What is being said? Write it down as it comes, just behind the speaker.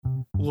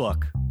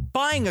Look,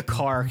 buying a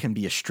car can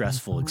be a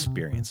stressful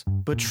experience,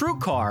 but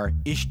TrueCar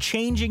is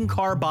changing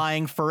car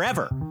buying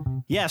forever.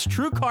 Yes,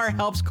 TrueCar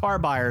helps car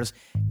buyers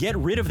get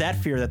rid of that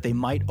fear that they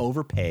might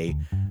overpay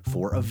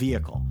for a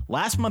vehicle.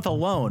 Last month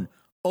alone,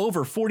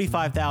 over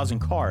 45,000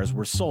 cars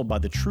were sold by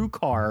the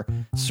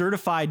TrueCar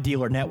certified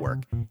dealer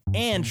network,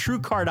 and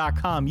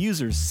TrueCar.com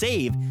users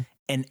save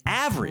an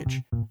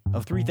average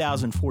of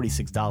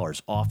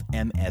 $3,046 off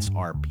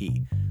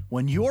MSRP.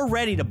 When you're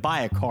ready to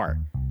buy a car,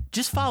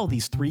 just follow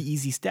these 3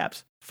 easy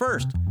steps.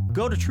 First,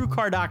 go to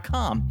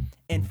TrueCar.com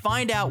and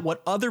find out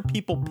what other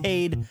people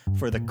paid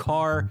for the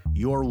car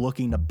you're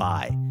looking to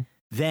buy.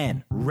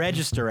 Then,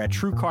 register at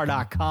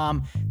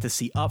TrueCar.com to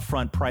see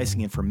upfront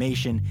pricing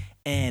information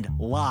and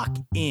lock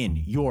in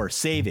your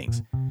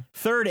savings.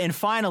 Third and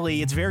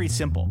finally, it's very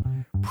simple.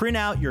 Print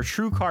out your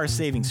TrueCar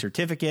savings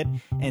certificate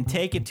and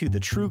take it to the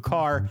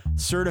TrueCar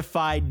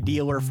certified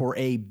dealer for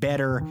a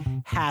better,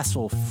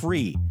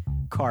 hassle-free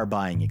car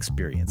buying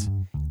experience.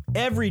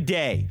 Every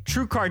day,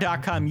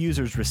 TrueCar.com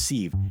users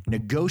receive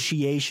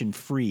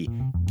negotiation-free,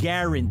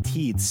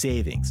 guaranteed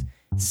savings.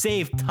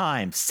 Save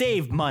time,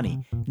 save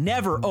money,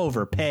 never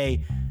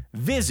overpay.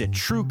 Visit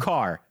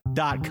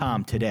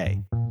TrueCar.com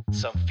today.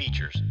 Some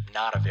features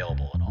not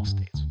available in all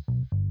states.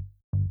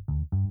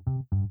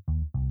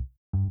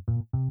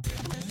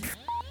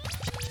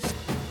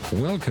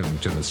 Welcome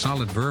to the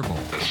Solid Verbal.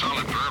 The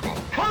Solid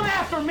Verbal. Come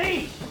after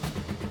me!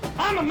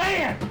 I'm a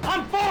man.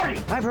 I'm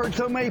 40. I've heard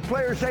so many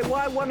players say, well,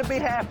 I want to be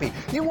happy.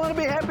 You want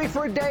to be happy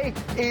for a day?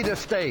 Eat a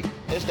steak.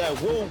 It's that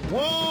woo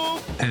woo.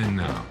 And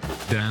now,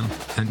 Dan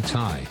and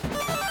Ty.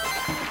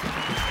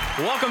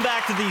 Welcome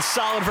back to the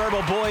Solid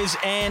Verbal boys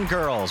and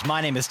girls.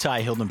 My name is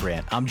Ty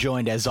Hildenbrandt. I'm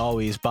joined, as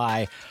always,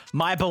 by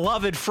my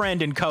beloved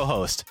friend and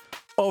co-host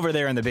over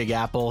there in the Big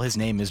Apple. His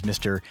name is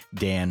Mr.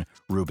 Dan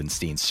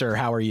Rubenstein. Sir,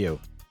 how are you?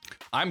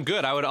 I'm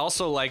good. I would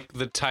also like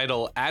the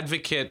title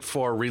Advocate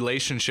for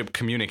Relationship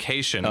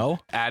Communication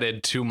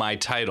added to my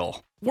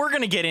title. We're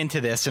going to get into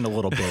this in a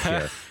little bit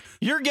here.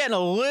 You're getting a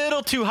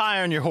little too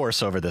high on your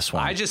horse over this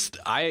one.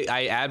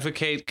 I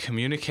advocate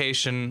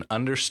communication,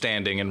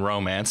 understanding, and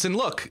romance. And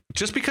look,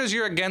 just because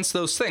you're against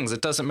those things,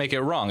 it doesn't make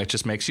it wrong. It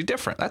just makes you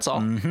different. That's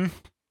all. Mm-hmm.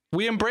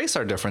 We embrace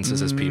our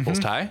differences as peoples,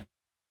 Ty.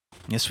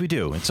 Yes, we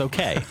do. It's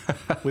okay.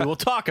 We will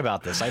talk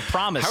about this. I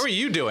promise. How are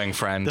you doing,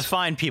 friend? The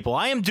fine people.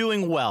 I am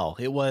doing well.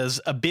 It was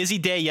a busy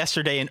day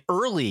yesterday, an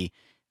early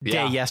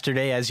day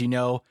yesterday. As you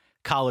know,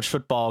 college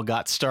football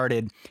got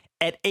started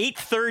at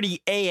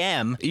 8:30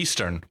 a.m.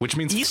 Eastern, which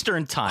means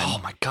Eastern time. Oh,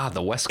 my God.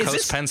 The West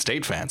Coast Penn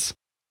State fans.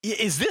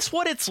 Is this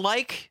what it's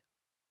like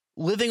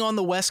living on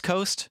the West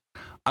Coast?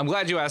 I'm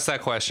glad you asked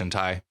that question,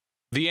 Ty.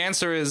 The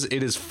answer is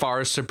it is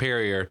far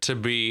superior to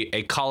be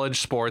a college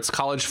sports,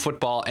 college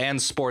football,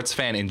 and sports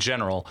fan in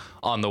general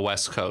on the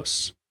West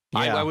Coast.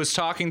 Yeah. I was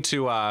talking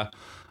to,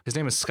 his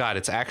name is Scott.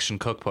 It's Action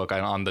Cookbook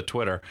on the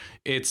Twitter.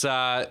 It's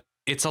a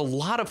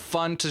lot of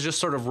fun to just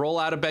sort of roll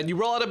out of bed. You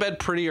roll out of bed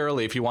pretty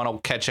early if you want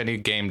to catch any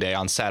game day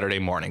on Saturday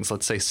mornings,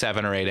 let's say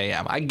 7 or 8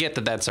 a.m. I get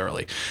that that's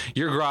early.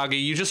 You're groggy.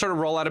 You just sort of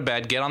roll out of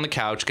bed, get on the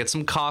couch, get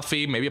some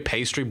coffee, maybe a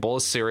pastry, bowl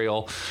of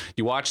cereal.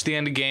 You watch the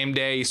end of game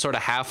day. You sort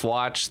of half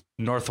watch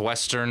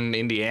Northwestern,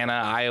 Indiana,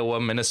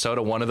 Iowa,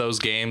 Minnesota, one of those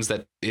games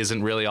that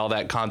isn't really all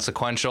that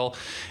consequential.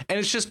 And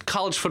it's just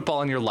college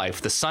football in your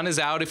life. The sun is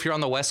out if you're on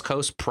the West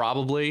Coast,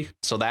 probably.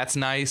 So that's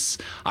nice.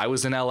 I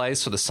was in LA,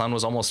 so the sun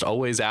was almost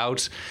always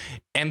out.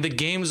 And the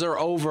games are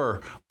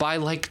over by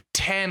like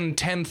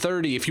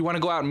 10:30. If you want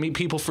to go out and meet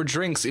people for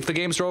drinks, if the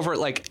games are over at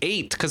like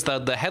 8, because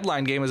the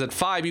headline game is at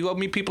 5, you go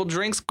meet people,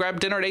 drinks,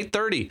 grab dinner at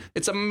 8:30.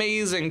 It's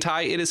amazing,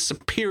 Ty. It is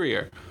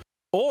superior.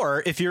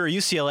 Or if you're a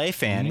UCLA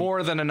fan,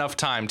 more than enough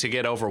time to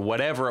get over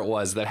whatever it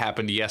was that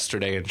happened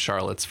yesterday in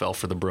Charlottesville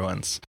for the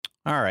Bruins.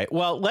 All right.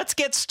 Well, let's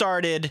get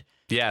started.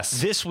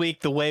 Yes. This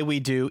week, the way we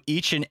do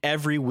each and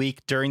every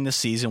week during the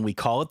season, we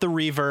call it the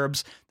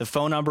Reverbs. The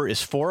phone number is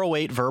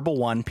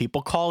 408-VERBAL-1.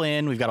 People call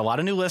in. We've got a lot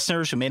of new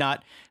listeners who may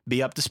not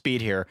be up to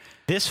speed here.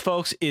 This,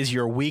 folks, is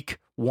your week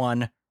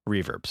 1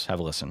 Reverbs. Have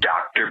a listen.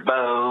 Dr.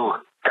 Bo,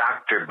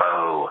 Dr.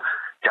 Bo.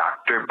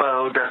 Dr.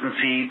 Bo doesn't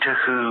see to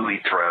who he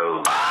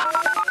throws.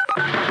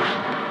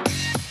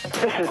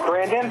 This is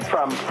Brandon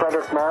from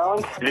Frederick,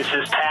 Maryland. This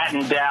is Pat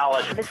in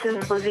Dallas. This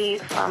is Lizzie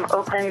from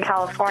Oakland,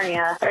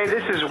 California. Hey,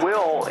 this is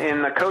Will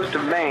in the coast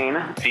of Maine.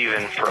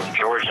 Steven from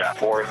Georgia.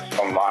 Forrest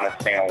from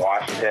Montana,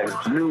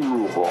 Washington. New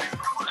rule.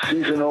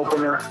 Season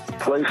opener,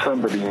 play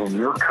somebody in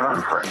your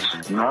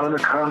conference. Not in a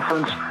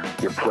conference,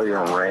 you play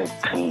a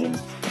ranked team.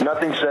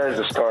 Nothing says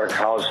the start of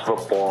college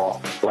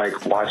football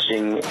like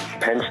watching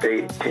Penn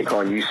State take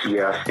on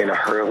UCF in a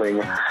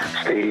hurling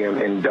stadium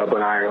in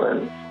Dublin,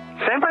 Ireland.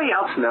 Has anybody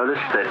else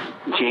noticed that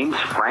James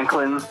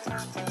Franklin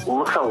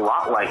looks a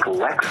lot like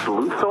Lex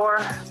Luthor?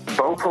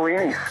 Bo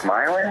Pelini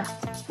smiling?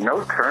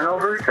 No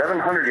turnovers,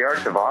 700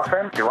 yards of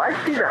offense. Do I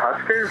see the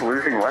Huskers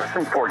losing less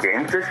than 4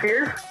 games this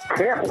year?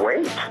 Can't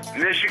wait.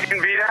 Michigan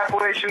beat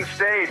Appalachian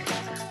State.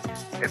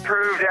 It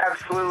proved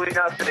absolutely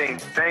nothing.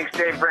 Thanks,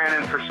 Dave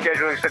Brandon, for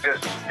scheduling such a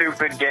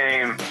stupid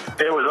game.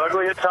 It was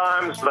ugly at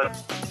times, but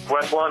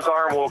Wes Lunt's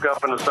arm woke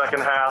up in the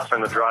second half,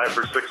 and the drive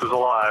for 6 is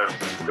alive.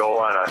 Go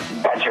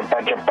Illini. Betcha.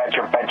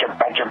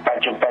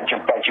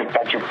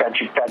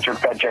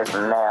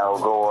 Now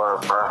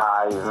Gore for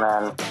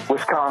Heisman.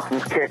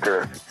 Wisconsin's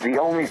kicker, the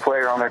only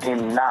player on their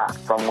team not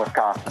from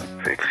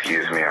Wisconsin.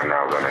 Excuse me, I'm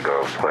now going to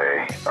go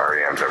play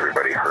REM's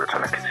Everybody Hurts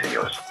on a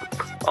continuous.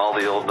 All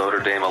the old Notre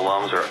Dame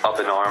alums are up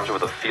in arms over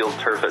the field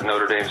turf at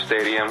Notre Dame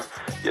Stadium,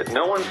 yet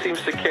no one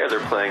seems to care they're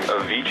playing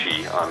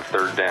Avicii on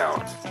third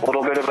down. A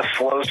little bit of a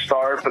slow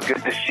start, but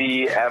good to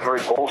see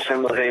Everett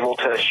Olsen was able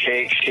to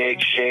shake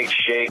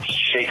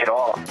it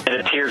off. It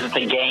appears that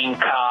the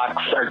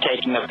Gamecocks are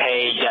taking a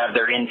page out of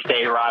their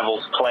in-state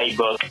rivals'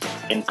 playbook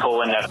and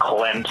pulling a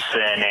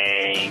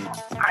Clemsoning.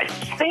 I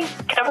think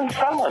Kevin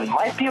Sumlin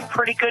might be a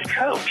pretty good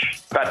coach.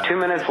 About 2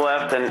 minutes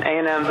left, and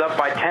A&M's up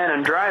by 10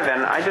 and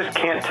driving. I just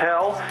can't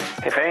tell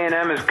if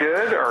A&M is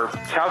good or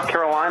South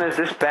Carolina is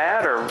this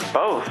bad or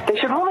both. They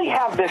should really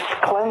have this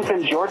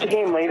Clemson-Georgia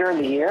game later in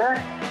the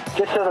year,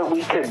 just so that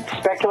we could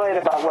speculate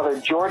about whether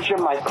Georgia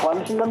might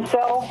Clemson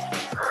themselves.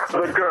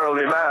 The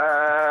girly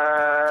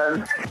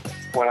man.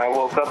 When I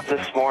woke up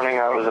this morning,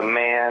 I was a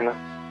man.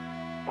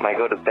 When I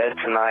go to bed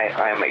tonight,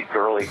 I am a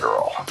girly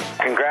girl.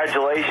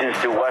 Congratulations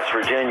to West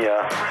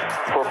Virginia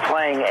for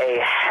playing a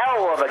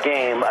hell of a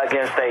game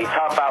against a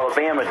tough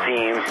Alabama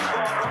team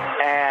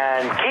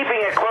and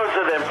keeping it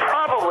closer than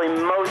probably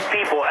most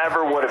people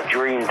ever would have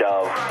dreamed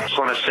of. I just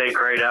want to say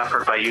great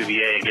effort by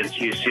UVA against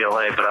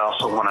UCLA, but I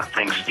also want to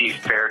thank Steve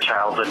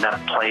Fairchild and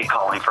that play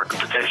calling for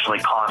potentially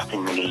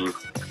costing the game.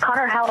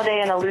 Connor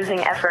Halliday in a losing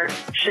effort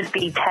should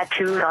be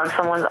tattooed on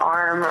someone's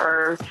arm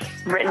or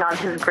written on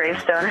his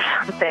gravestone or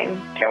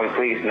something. Can we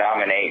please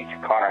nominate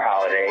Connor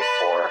Halliday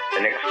for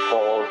the Nick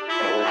Foles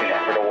and Losing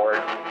Effort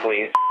Award,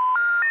 please?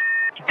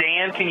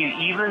 Dan, can you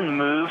even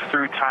move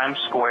through Times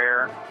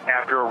Square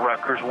after a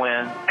Rutgers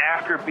win?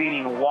 After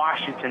beating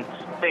Washington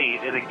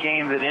State at a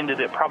game that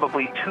ended at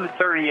probably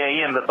 2:30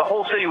 a.m. that the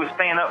whole city was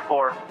staying up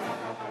for,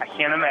 I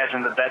can't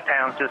imagine that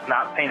town's just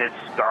not painted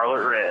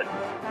scarlet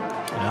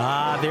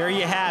red. There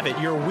you have it.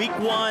 Your week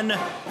 1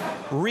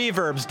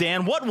 reverbs,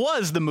 Dan. What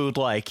was the mood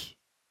like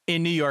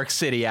in New York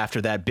City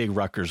after that big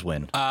Rutgers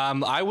win?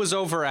 I was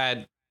over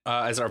at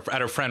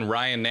our friend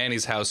Ryan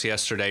Nanny's house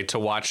yesterday to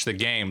watch the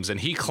games, and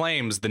he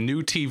claims the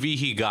new TV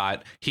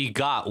he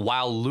got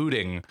while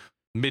looting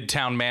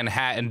Midtown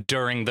Manhattan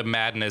during the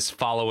madness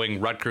following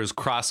Rutgers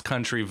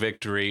cross-country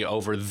victory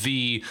over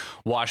the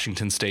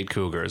Washington State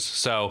Cougars.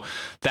 So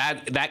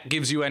that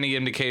gives you any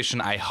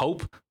indication. I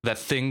hope that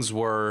things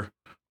were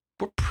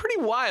pretty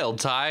wild,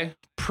 Ty.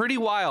 Pretty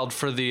wild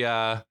for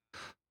the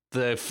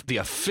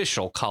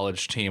official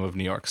college team of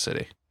New York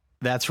City.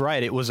 That's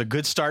right. It was a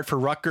good start for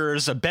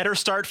Rutgers, a better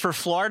start for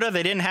Florida.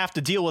 They didn't have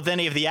to deal with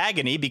any of the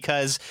agony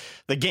because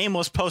the game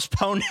was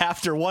postponed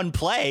after one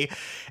play.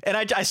 And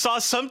I saw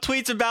some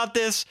tweets about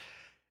this.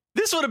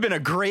 This would have been a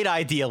great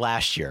idea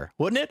last year,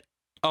 wouldn't it?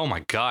 Oh,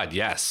 my God,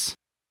 yes.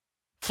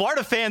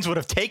 Florida fans would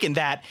have taken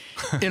that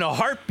in a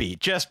heartbeat.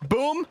 Just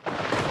boom,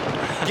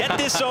 get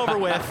this over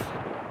with.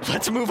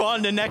 Let's move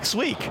on to next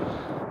week.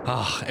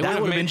 Oh, it would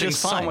have made things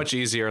so much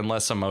easier and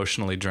less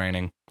emotionally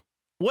draining.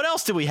 What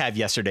else did we have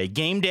yesterday?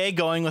 Game day,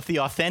 going with the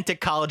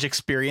authentic college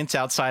experience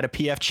outside of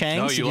P.F.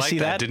 Chang's. Oh, did you liked see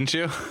that, didn't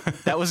you?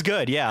 That was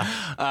good, yeah.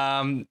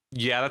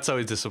 Yeah, that's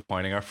always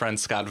disappointing. Our friend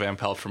Scott Van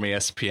Pelt from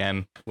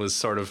ESPN was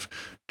sort of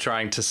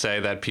trying to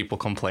say that people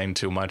complain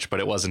too much, but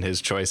it wasn't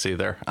his choice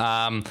either.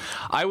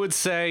 I would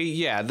say,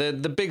 yeah, the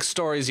big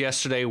stories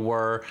yesterday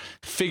were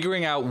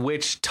figuring out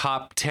which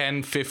top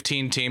 10,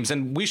 15 teams,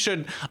 and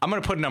I'm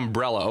going to put an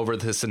umbrella over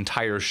this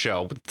entire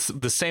show,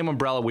 the same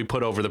umbrella we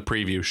put over the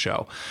preview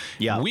show.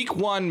 Yeah. Week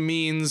 1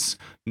 means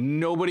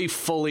nobody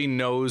fully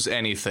knows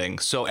anything.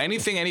 So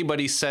anything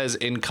anybody says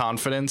in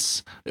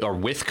confidence or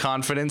with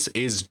confidence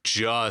is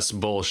just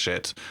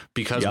bullshit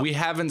because we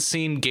haven't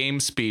seen game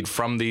speed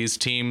from these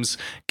teams,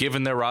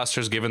 given their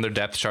rosters, given their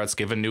depth charts,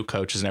 given new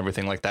coaches and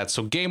everything like that.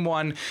 So game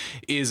 1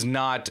 is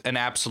not an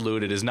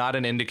absolute. It is not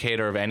an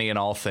indicator of any and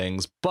all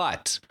things,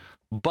 but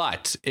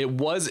it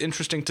was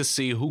interesting to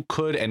see who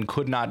could and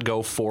could not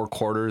go 4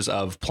 quarters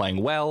of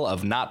playing well,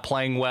 of not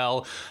playing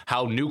well,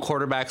 how new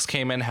quarterbacks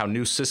came in, how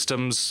new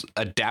systems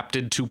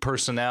adapted to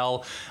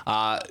personnel.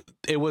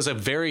 It was a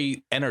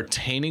very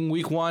entertaining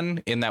week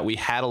 1 in that we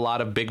had a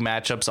lot of big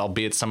matchups,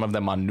 albeit some of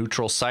them on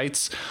neutral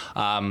sites.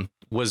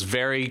 Was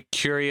very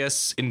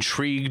curious,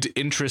 intrigued,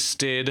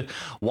 interested,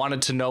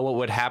 wanted to know what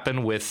would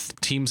happen with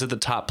teams at the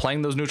top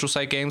playing those neutral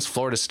site games.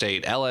 Florida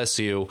State,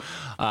 LSU,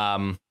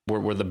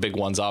 were the big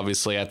ones,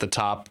 obviously, at the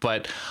top.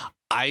 But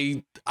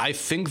I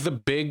think the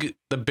big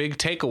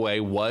takeaway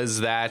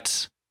was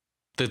that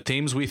the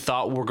teams we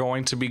thought were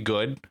going to be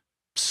good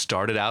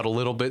started out a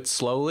little bit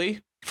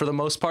slowly for the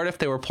most part, if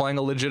they were playing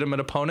a legitimate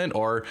opponent,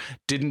 or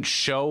didn't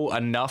show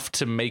enough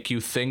to make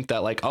you think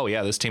that, like, oh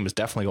yeah, this team is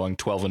definitely going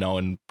 12-0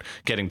 and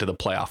getting to the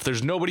playoff.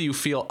 There's nobody you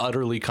feel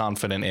utterly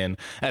confident in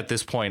at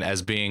this point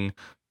as being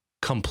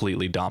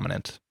completely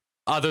dominant.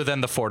 Other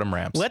than the Fordham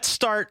Rams. Let's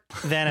start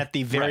then at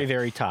the very,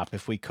 very top,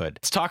 if we could.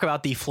 Let's talk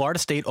about the Florida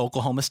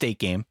State-Oklahoma State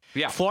game.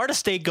 Yeah. Florida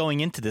State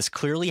going into this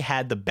clearly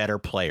had the better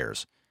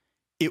players.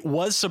 It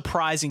was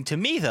surprising to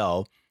me,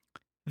 though,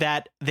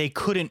 that they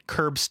couldn't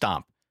curb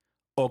stomp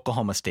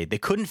Oklahoma State. They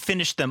couldn't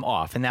finish them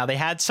off. And now they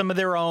had some of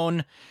their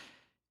own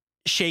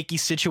shaky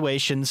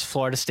situations.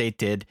 Florida State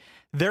did.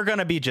 They're going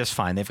to be just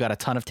fine. They've got a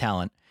ton of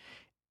talent.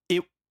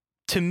 It,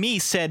 to me,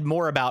 said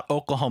more about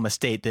Oklahoma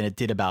State than it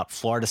did about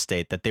Florida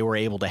State, that they were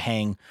able to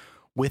hang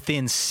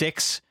within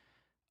 6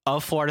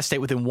 of Florida State,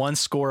 within 1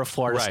 score of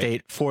Florida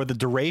State for the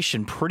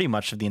duration pretty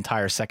much of the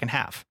entire second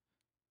half.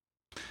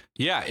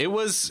 Yeah, it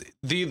was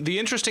the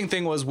interesting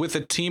thing was with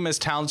a team as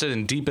talented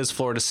and deep as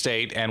Florida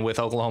State and with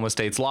Oklahoma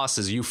State's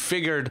losses, you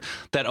figured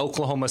that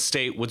Oklahoma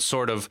State would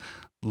sort of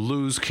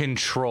lose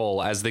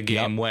control as the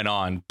game went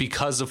on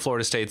because of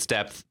Florida State's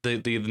depth,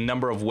 the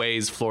number of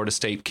ways Florida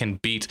State can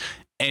beat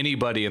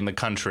anybody in the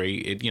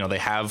country. They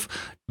have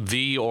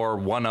the or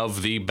one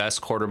of the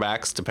best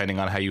quarterbacks, depending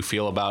on how you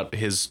feel about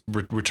his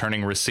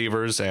returning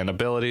receivers and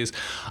abilities.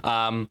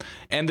 And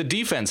the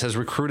defense has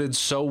recruited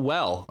so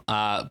well.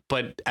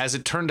 But as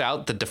it turned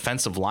out, the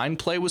defensive line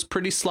play was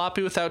pretty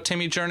sloppy without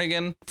Timmy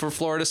Jernigan for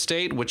Florida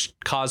State, which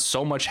caused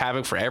so much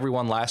havoc for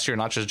everyone last year,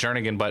 not just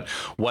Jernigan, but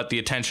what the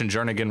attention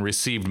Jernigan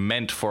received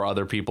meant for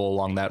other people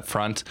along that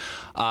front.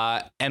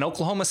 And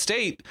Oklahoma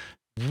State,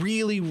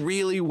 really,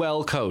 really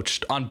well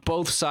coached on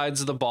both sides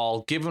of the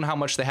ball. Given how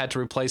much they had to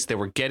replace, they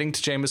were getting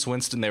to Jameis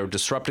Winston. They were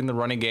disrupting the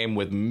running game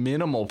with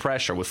minimal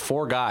pressure with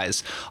 4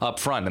 guys up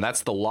front. And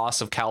that's the loss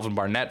of Calvin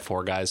Barnett,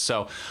 4 guys.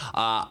 So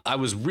I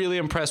was really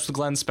impressed with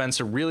Glenn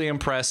Spencer, really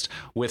impressed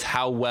with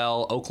how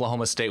well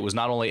Oklahoma State was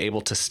not only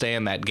able to stay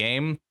in that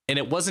game, and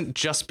it wasn't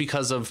just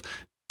because of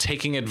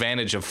taking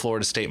advantage of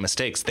Florida State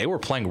mistakes. They were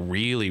playing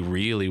really,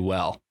 really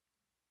well.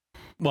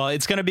 Well,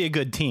 it's going to be a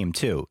good team,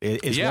 too,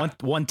 is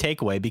one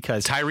takeaway,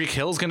 because Tyreek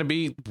Hill's going to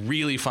be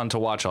really fun to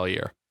watch all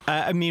year.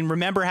 I mean,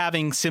 remember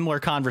having similar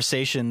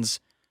conversations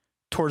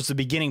towards the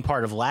beginning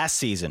part of last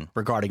season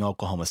regarding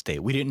Oklahoma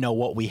State. We didn't know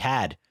what we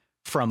had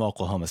from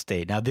Oklahoma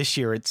State. Now, this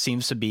year, it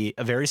seems to be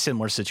a very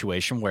similar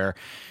situation where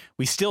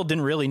we still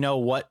didn't really know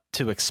what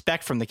to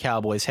expect from the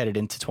Cowboys headed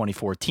into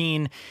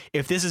 2014.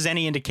 If this is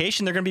any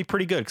indication, they're going to be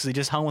pretty good because they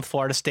just hung with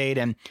Florida State.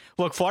 And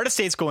look, Florida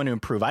State's going to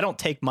improve. I don't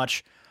take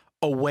much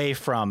away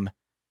from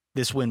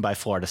this win by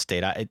Florida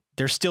State.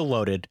 They're still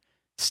loaded.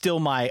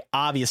 Still my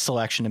obvious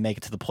selection to make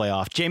it to the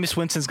playoff. Jameis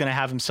Winston's going to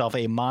have himself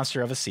a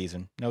monster of a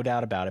season, no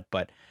doubt about it.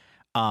 But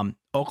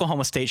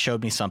Oklahoma State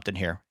showed me something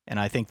here, and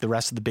I think the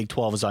rest of the Big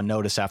 12 is on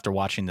notice after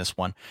watching this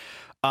one.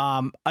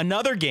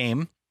 Another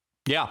game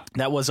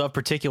that was of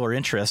particular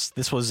interest,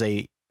 this was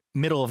a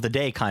middle of the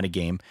day kind of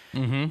game.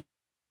 Mm-hmm.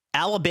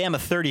 Alabama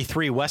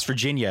 33, West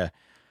Virginia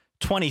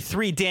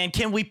 23. Dan,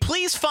 can we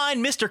please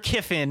find Mr.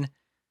 Kiffin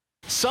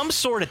some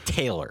sort of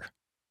tailor?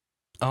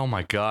 Oh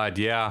my God,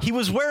 yeah. He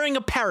was wearing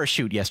a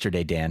parachute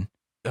yesterday, Dan.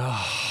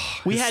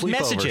 We had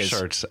messages.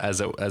 Shirt, as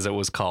it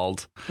was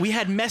called. We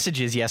had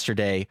messages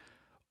yesterday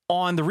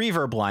on the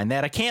Reverb line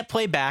that I can't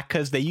play back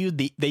because they used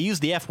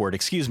the F word,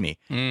 excuse me.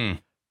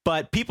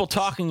 But people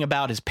talking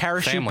about his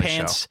parachute Family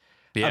pants,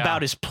 show. Yeah.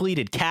 about his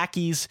pleated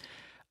khakis.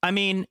 I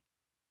mean,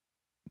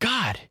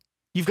 God,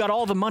 you've got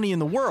all the money in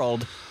the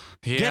world.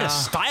 Yeah. Get a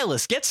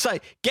stylist.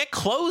 Get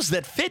clothes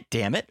that fit,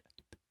 damn it.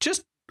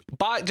 Just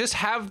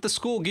have the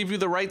school give you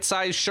the right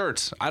size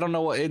shirt. I don't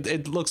know.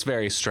 It looks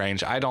very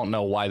strange. I don't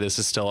know why this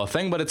is still a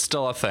thing, but it's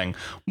still a thing.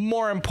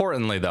 More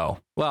importantly, though,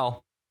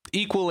 well,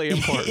 equally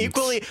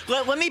important.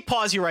 Let me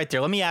pause you right there.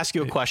 Let me ask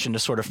you a question to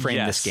sort of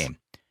frame this game.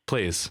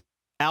 Please.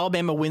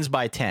 Alabama wins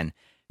by 10.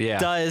 Yeah.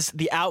 Does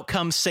the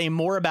outcome say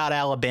more about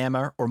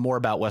Alabama or more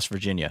about West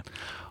Virginia?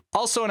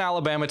 Also an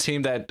Alabama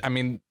team that, I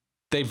mean,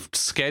 they've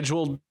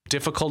scheduled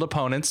difficult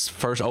opponents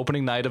first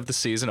opening day of the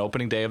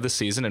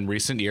season in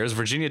recent years.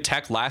 Virginia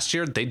Tech last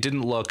year, they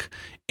didn't look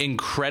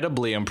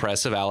incredibly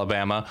impressive,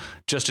 Alabama,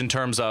 just in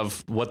terms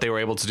of what they were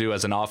able to do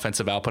as an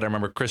offensive output. I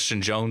remember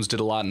Christian Jones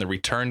did a lot in the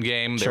return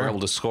game. They were able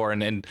to score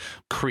in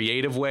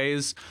creative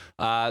ways.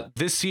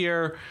 This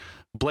year,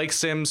 Blake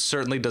Sims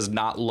certainly does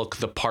not look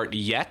the part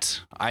yet.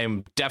 I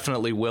am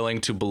definitely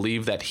willing to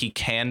believe that he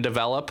can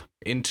develop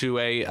into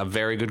a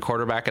very good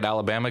quarterback at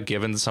Alabama,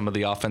 given some of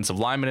the offensive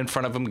linemen in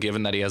front of him,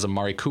 given that he has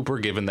Amari Cooper,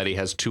 given that he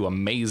has 2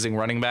 amazing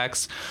running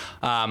backs.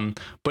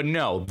 But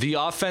no, the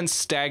offense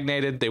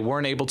stagnated. They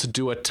weren't able to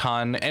do a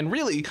ton. And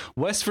really,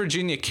 West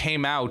Virginia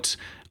came out,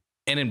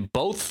 and in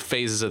both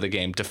phases of the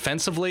game,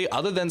 defensively,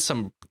 other than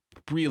some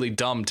really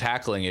dumb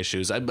tackling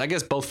issues, I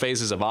guess both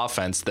phases of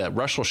offense, that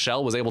Russell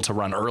Shell was able to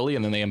run early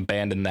and then they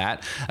abandoned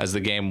that as the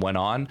game went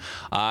on.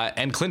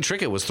 And Clint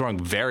Trickett was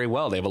throwing very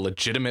well. They have a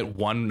legitimate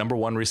number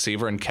one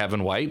receiver in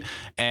Kevin White.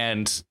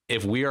 And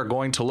if we are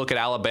going to look at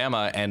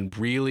Alabama and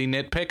really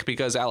nitpick,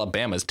 because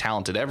Alabama is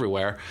talented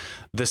everywhere,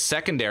 the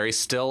secondary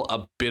still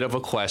a bit of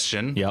a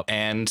question. Yep.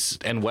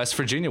 And West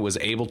Virginia was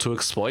able to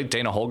exploit.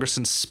 Dana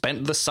Holgorsen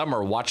spent the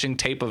summer watching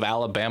tape of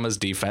Alabama's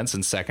defense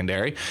and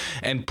secondary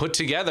and put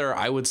together,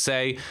 I would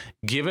say,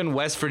 given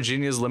West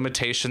Virginia's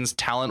limitations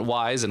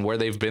talent-wise and where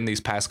they've been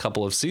these past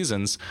couple of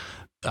seasons,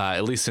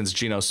 at least since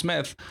Geno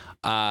Smith,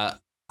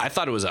 I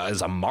thought it was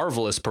a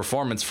marvelous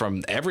performance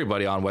from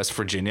everybody on West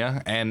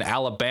Virginia, and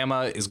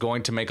Alabama is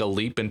going to make a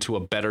leap into a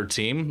better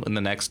team in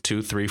the next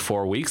 2, 3,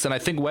 4 weeks. And I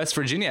think West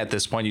Virginia at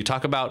this point, you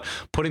talk about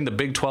putting the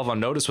Big 12 on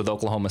notice with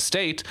Oklahoma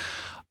State.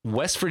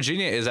 West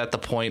Virginia is at the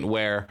point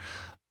where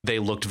they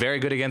looked very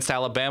good against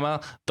Alabama.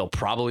 They'll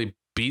probably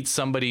beat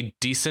somebody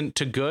decent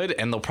to good,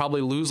 and they'll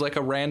probably lose like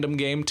a random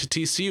game to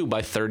TCU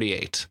by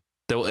 38.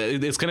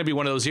 It's going to be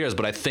one of those years,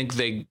 but I think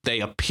they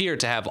appear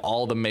to have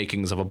all the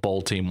makings of a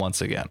bowl team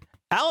once again.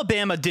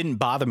 Alabama didn't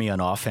bother me on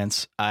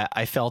offense.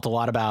 I felt a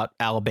lot about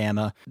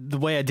Alabama the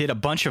way I did a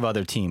bunch of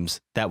other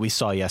teams that we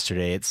saw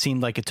yesterday. It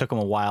seemed like it took them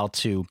a while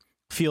to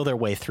feel their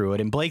way through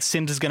it. And Blake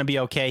Sims is going to be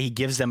okay. He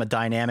gives them a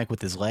dynamic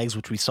with his legs,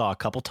 which we saw a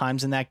couple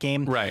times in that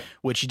game, right?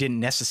 Which you didn't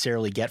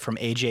necessarily get from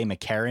A.J.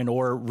 McCarron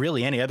or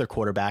really any other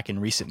quarterback in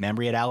recent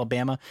memory at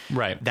Alabama.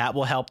 Right. That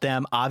will help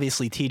them.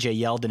 Obviously, T.J.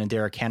 Yeldon and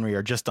Derrick Henry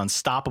are just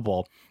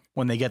unstoppable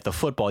when they get the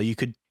football. You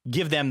could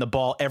give them the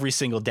ball every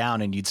single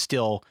down and you'd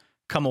still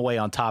come away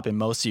on top in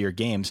most of your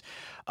games.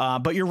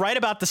 But you're right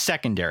about the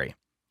secondary.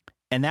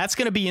 And that's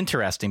going to be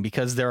interesting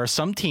because there are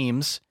some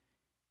teams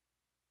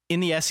in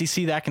the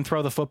SEC that can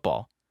throw the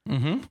football.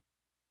 Mm-hmm.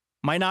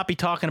 Might not be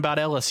talking about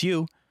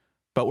LSU,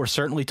 but we're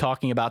certainly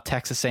talking about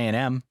Texas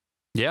A&M.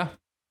 Yeah.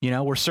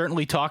 We're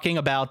certainly talking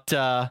about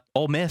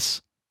Ole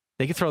Miss.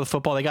 They can throw the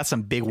football. They got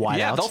some big wideouts.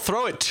 Yeah, they'll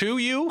throw it to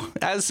you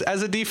as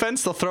a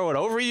defense. They'll throw it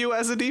over you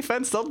as a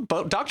defense.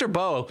 Dr.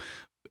 Bo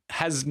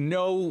has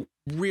no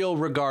real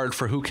regard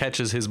for who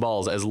catches his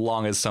balls as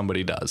long as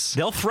somebody does.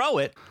 They'll throw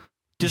it.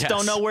 Just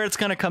don't know where it's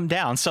going to come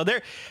down. So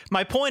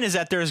my point is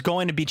that there's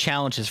going to be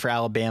challenges for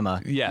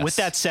Alabama with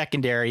that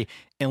secondary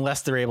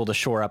unless they're able to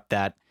shore up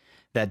that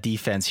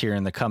defense here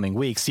in the coming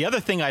weeks. The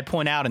other thing I'd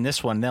point out in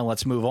this one, then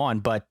let's move on.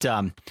 But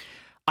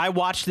I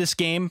watched this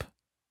game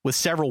with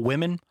several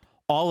women,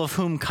 all of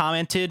whom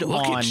commented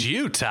Look at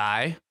you,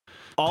 Ty.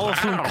 All of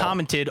whom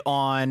commented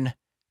on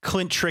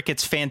Clint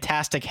Trickett's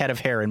fantastic head of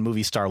hair and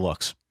movie star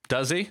looks.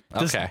 Does he?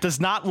 Okay. Does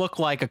not look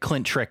like a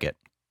Clint Trickett.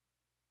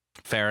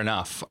 Fair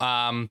enough.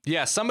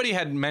 Somebody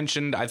had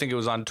mentioned, I think it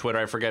was on Twitter,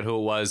 I forget who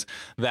it was,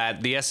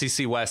 that the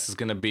SEC West is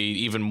going to be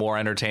even more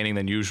entertaining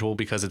than usual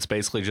because it's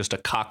basically just a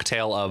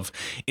cocktail of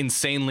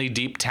insanely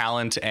deep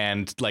talent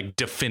and like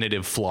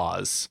definitive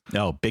flaws.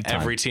 Oh, big time.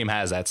 Every team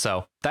has that.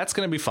 So that's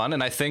going to be fun.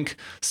 And I think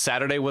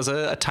Saturday was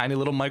a tiny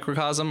little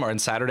microcosm,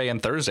 and Saturday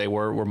and Thursday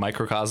were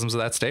microcosms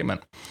of that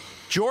statement.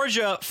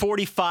 Georgia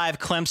 45,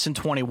 Clemson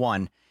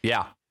 21.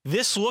 Yeah.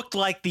 This looked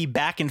like the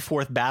back and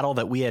forth battle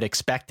that we had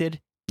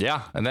expected.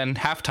 Yeah, and then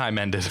halftime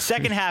ended.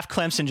 Second half,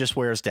 Clemson just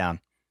wears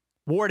down.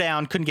 Wore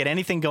down, couldn't get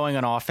anything going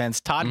on offense.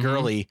 Todd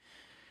Gurley,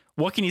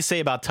 what can you say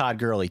about Todd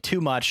Gurley? Too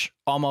much,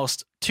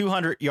 almost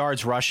 200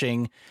 yards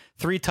rushing,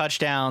 3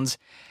 touchdowns,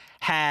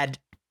 had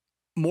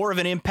more of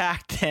an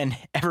impact than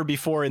ever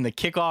before in the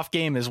kickoff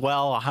game as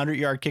well.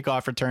 100-yard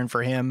kickoff return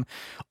for him.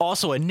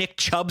 Also a Nick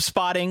Chubb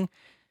spotting.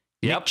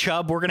 Yep. Nick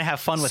Chubb, we're going to have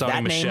fun with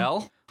that Michelle.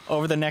 name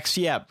over the next,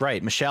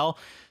 Michelle.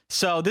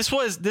 So this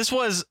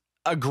was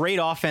a great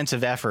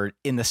offensive effort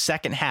in the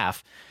second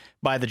half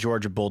by the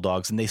Georgia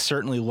Bulldogs, and they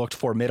certainly looked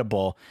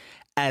formidable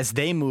as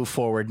they move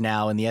forward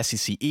now in the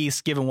SEC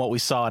East. Given what we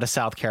saw out of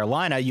South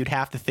Carolina, you'd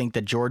have to think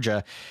that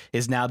Georgia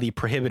is now the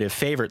prohibitive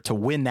favorite to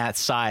win that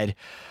side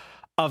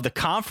of the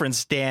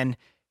conference. Dan,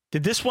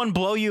 did this one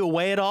blow you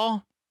away at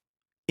all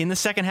in the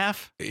second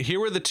half? Here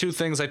were the 2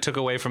 things I took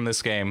away from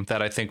this game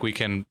that I think we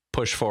can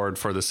push forward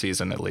for the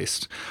season, at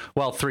least.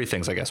 Well, 3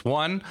 things, I guess.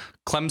 1,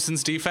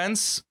 Clemson's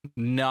defense,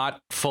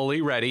 not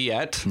fully ready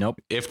yet.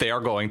 Nope. If they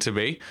are going to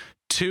be.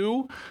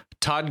 2,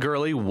 Todd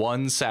Gurley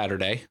won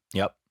Saturday.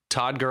 Yep.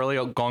 Todd Gurley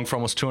going for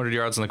almost 200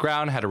 yards on the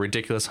ground, had a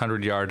ridiculous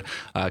 100-yard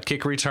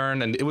kick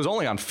return, and it was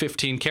only on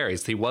 15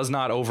 carries. He was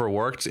not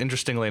overworked.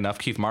 Interestingly enough,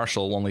 Keith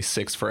Marshall only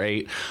 6 for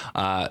 8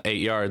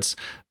 yards.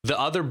 The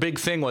other big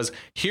thing was,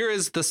 here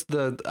is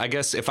I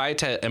guess if I had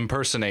to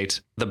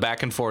impersonate the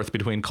back and forth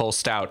between Cole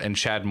Stout and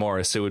Chad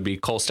Morris, it would be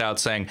Cole Stout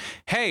saying,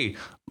 hey,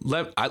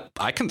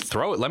 I can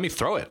throw it. Let me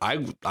throw it.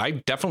 I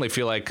definitely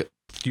feel like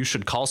you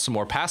should call some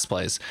more pass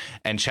plays.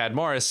 And Chad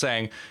Morris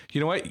saying,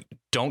 you know what?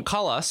 Don't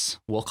call us.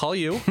 We'll call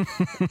you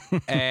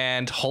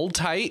and hold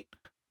tight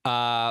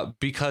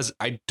because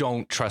I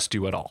don't trust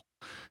you at all.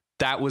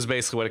 That was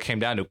basically what it came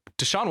down to.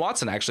 Deshaun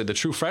Watson, actually, the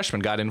true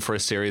freshman, got in for a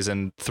series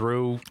and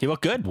threw. He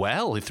looked good.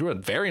 Well, he threw a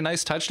very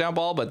nice touchdown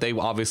ball, but they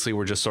obviously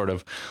were just sort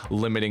of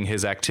limiting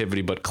his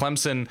activity. But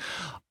Clemson,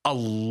 a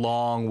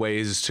long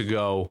ways to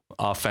go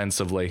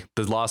offensively.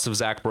 The loss of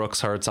Zach Brooks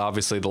hurts.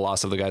 Obviously, the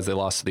loss of the guys they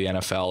lost to the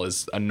NFL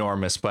is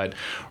enormous, but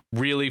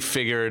really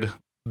figured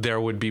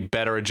there would be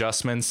better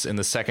adjustments in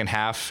the second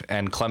half,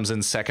 and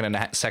Clemson's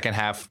second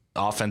half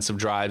offensive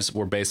drives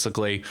were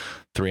basically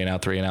 3 and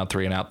out, 3 and out,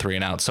 3 and out, 3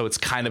 and out. So it's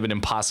kind of an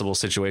impossible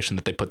situation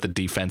that they put the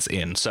defense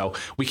in. So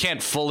we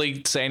can't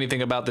fully say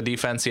anything about the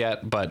defense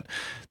yet, but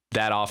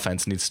that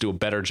offense needs to do a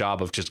better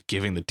job of just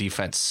giving the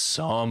defense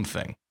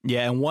something.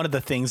 Yeah, and one of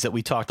the things that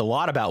we talked a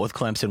lot about with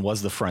Clemson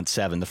was the front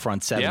seven. The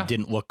front seven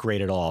didn't look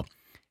great at all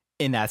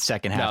in that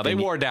second half. No, they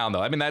wore down,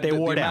 though. I mean, the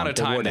amount of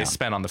time they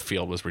spent on the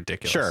field was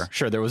ridiculous.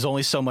 Sure. There was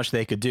only so much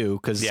they could do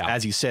because,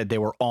 as you said, they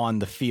were on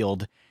the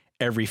field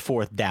every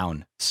fourth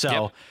down.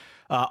 So,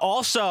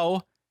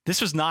 also,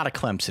 this was not a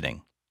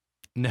Clemsoning.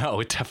 No,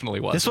 it definitely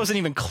wasn't. This wasn't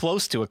even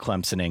close to a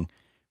Clemsoning.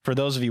 For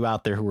those of you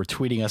out there who were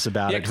tweeting us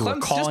about it, who were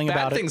calling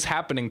about it. Bad things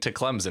happening to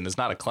Clemson is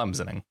not a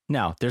Clemsoning.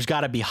 No, there's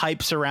got to be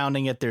hype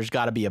surrounding it. There's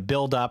got to be a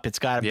build-up. It's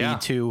got to be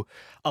to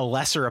a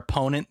lesser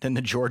opponent than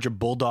the Georgia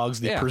Bulldogs,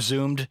 the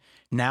presumed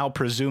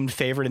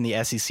favorite in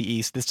the SEC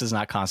East. This does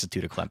not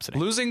constitute a Clemsoning.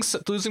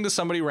 Losing to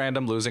somebody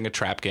random, losing a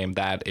trap game,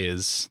 that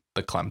is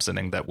the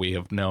Clemsoning that we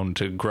have known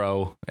to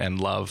grow and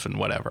love and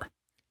whatever.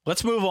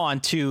 Let's move on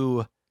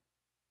to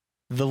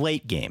the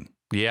late game.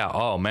 Yeah.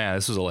 Oh, man,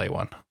 this was a late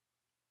one.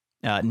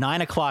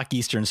 9:00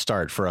 Eastern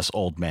start for us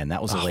old men.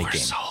 That was a late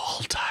game. So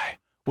old, Ty.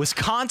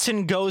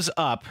 Wisconsin goes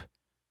up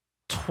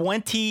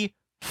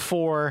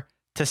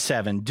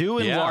 24-7, due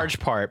in large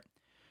part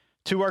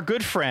to our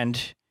good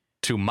friend.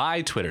 To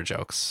my Twitter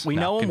jokes. We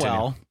know him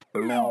well.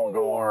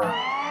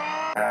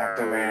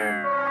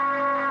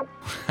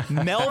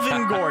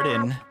 Melvin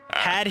Gordon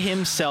had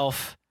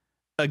himself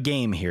a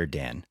game here,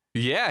 Dan.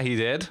 Yeah, he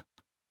did.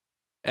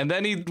 And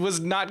then he was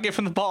not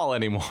given the ball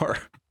anymore.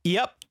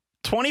 Yep.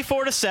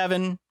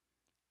 24-7.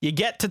 You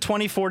get to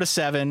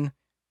 24-7,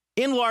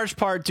 in large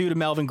part due to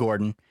Melvin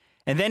Gordon,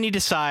 and then you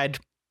decide,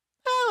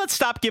 let's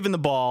stop giving the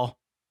ball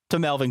to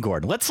Melvin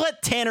Gordon. Let's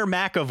let Tanner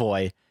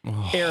McAvoy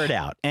air it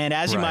out. And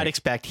as you might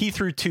expect, he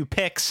threw 2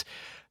 picks.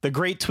 The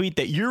great tweet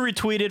that you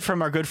retweeted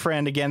from our good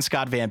friend, again,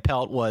 Scott Van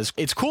Pelt, was,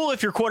 it's cool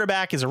if your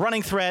quarterback is a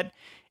running threat.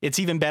 It's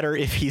even better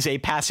if he's a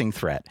passing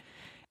threat.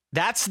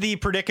 That's the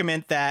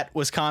predicament that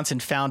Wisconsin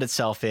found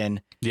itself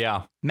in.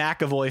 Yeah.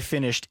 McAvoy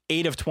finished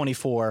 8 of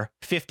 24,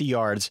 50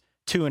 yards,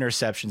 2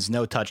 interceptions,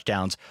 no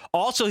touchdowns.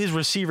 Also, his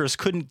receivers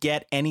couldn't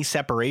get any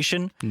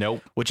separation.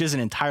 Nope. Which isn't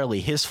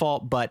entirely his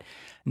fault, but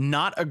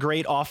not a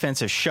great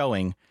offensive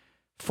showing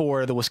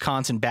for the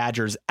Wisconsin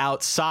Badgers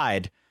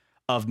outside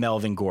of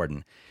Melvin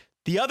Gordon.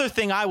 The other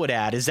thing I would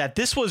add is that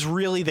this was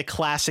really the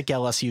classic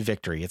LSU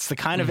victory. It's the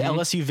kind of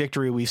LSU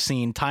victory we've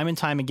seen time and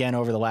time again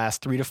over the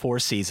last 3 to 4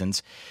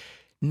 seasons.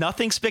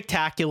 Nothing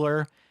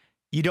spectacular.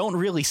 You don't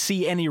really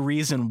see any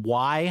reason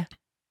why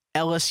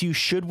LSU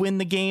should win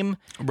the game,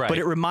 but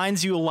it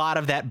reminds you a lot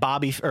of that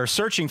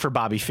Searching for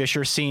Bobby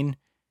Fischer scene.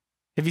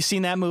 Have you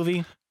seen that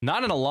movie?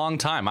 Not in a long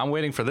time. I'm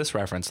waiting for this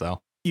reference,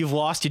 though. You've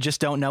lost, you just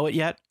don't know it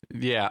yet?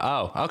 Yeah.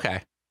 Oh,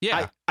 okay.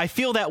 Yeah. I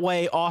feel that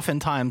way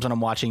oftentimes when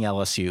I'm watching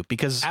LSU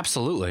because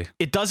absolutely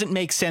it doesn't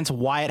make sense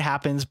why it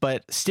happens,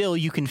 but still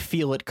you can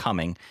feel it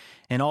coming.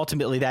 And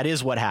ultimately that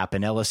is what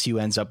happened. LSU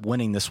ends up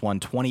winning this one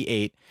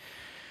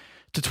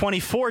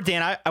 28-24.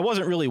 Dan, I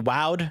wasn't really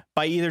wowed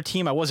by either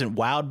team. I wasn't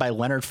wowed by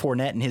Leonard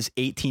Fournette and his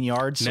 18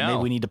 yards. So maybe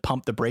we need to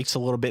pump the brakes a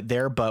little bit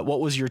there. But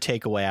what was your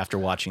takeaway after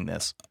watching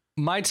this?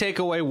 My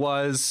takeaway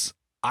was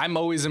I'm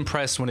always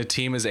impressed when a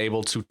team is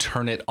able to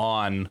turn it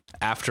on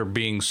after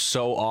being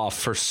so off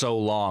for so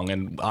long.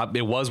 And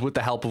it was with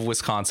the help of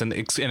Wisconsin.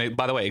 And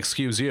by the way,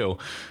 excuse you,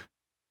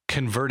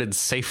 converted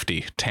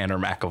safety Tanner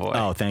McAvoy.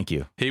 Oh, thank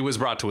you. He was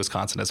brought to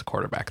Wisconsin as a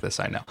quarterback. This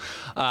I know.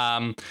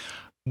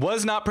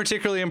 Was not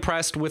particularly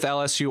impressed with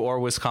LSU or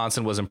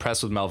Wisconsin. Was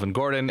impressed with Melvin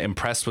Gordon,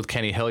 impressed with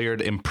Kenny Hilliard,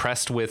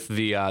 impressed with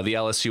the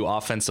LSU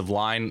offensive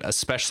line,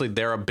 especially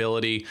their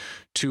ability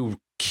to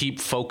keep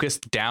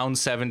focused down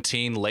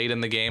 17 late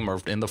in the game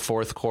or in the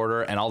fourth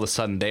quarter, and all of a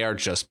sudden they are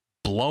just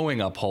blowing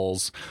up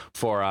holes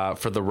for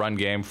the run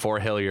game, for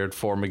Hilliard,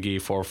 for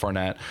McGee, for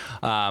Fournette.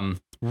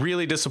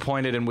 Really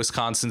disappointed in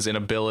Wisconsin's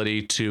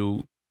inability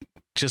to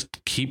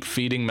just keep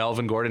feeding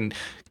Melvin Gordon.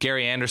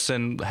 Gary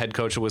Anderson, head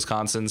coach of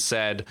Wisconsin,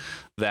 said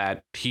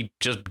that he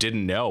just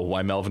didn't know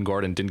why Melvin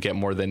Gordon didn't get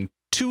more than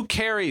 2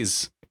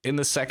 carries in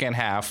the second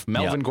half.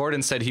 Melvin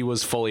Gordon said he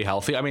was fully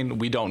healthy. I mean,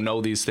 we don't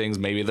know these things.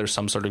 Maybe there's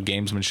some sort of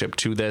gamesmanship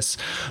to this.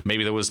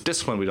 Maybe there was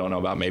discipline we don't know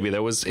about. Maybe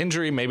there was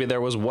injury. Maybe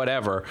there was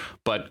whatever.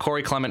 But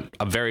Corey Clement,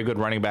 a very good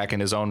running back in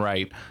his own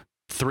right,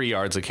 3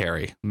 yards a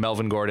carry.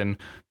 Melvin Gordon,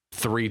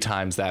 3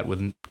 times that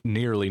with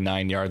nearly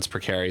 9 yards per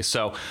carry.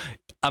 So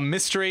a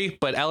mystery,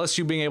 but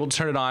LSU being able to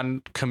turn it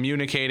on,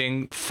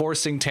 communicating,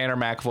 forcing Tanner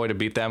McAvoy to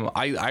beat them.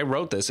 I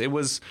wrote this. It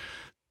was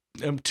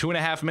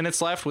 2.5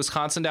 minutes left.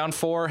 Wisconsin down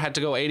 4, had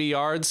to go 80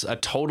 yards. A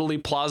totally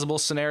plausible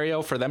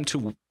scenario for them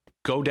to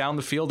go down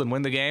the field and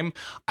win the game.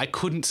 I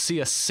couldn't see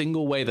a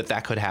single way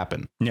that could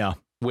happen. Yeah.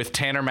 With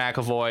Tanner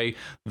McAvoy,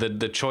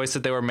 the choice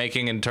that they were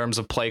making in terms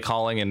of play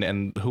calling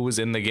and who was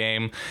in the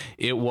game,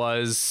 it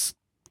was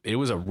it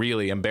was a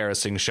really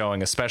embarrassing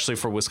showing, especially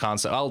for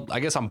Wisconsin. Well, I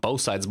guess on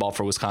both sides of the ball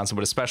for Wisconsin,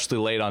 but especially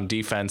late on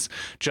defense,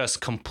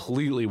 just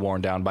completely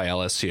worn down by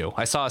LSU.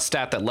 I saw a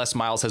stat that Les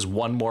Miles has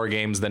won more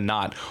games than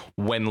not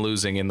when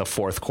losing in the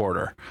fourth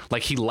quarter.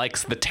 Like, he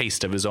likes the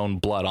taste of his own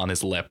blood on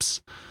his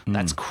lips.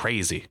 That's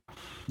crazy.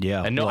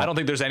 Yeah. And no, I don't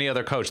think there's any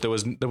other coach. There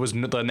was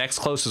the next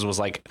closest was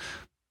like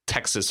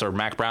Texas or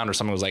Mac Brown or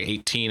something, was like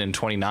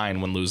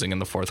 18-29 when losing in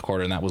the fourth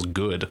quarter, and that was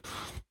good.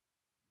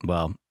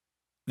 Well,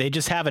 they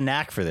just have a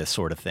knack for this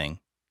sort of thing.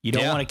 You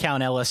don't want to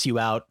count LSU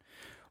out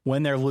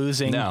when they're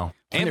losing. No.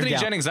 Anthony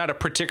Jennings, not a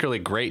particularly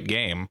great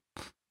game.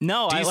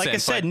 No, Decent, like I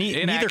said,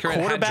 neither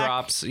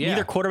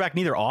quarterback,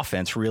 neither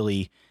offense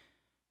really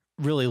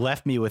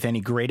left me with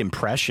any great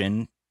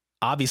impression.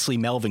 Obviously,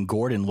 Melvin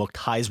Gordon looked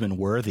Heisman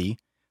worthy,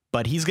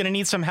 but he's going to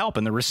need some help,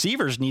 and the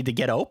receivers need to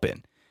get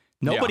open.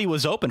 Nobody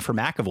was open for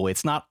McAvoy.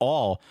 It's not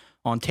all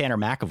on Tanner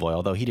McAvoy,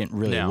 although he didn't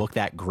really look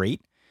that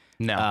great.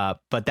 No.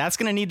 But that's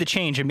going to need to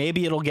change, and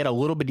maybe it'll get a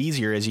little bit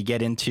easier as you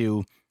get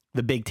into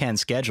the Big Ten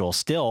schedule.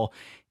 Still,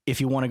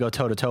 if you want to go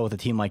toe-to-toe with a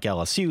team like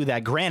LSU,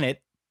 that, granted,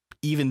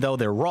 even though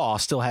they're raw,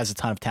 still has a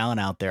ton of talent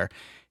out there.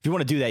 If you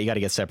want to do that, you got to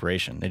get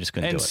separation. They just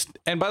couldn't do it.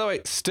 And by the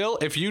way, still,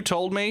 if you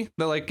told me,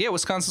 they're like, yeah,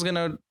 Wisconsin's going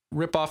to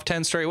rip off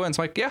 10 straight wins,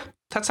 I'm like, yeah,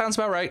 that sounds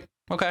about right.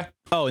 Okay.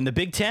 Oh, in the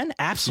Big Ten?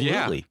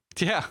 Absolutely.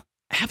 Yeah.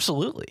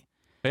 Absolutely.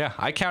 Yeah,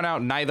 I count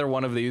out neither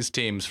one of these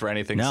teams for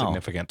anything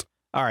significant.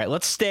 All right,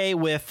 let's stay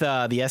with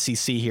the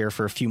SEC here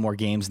for a few more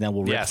games, and then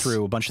we'll rip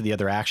through a bunch of the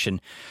other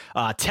action.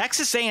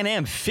 Texas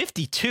A&M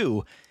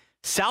 52,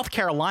 South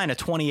Carolina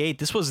 28.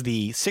 This was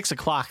the 6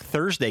 o'clock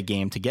Thursday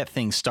game to get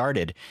things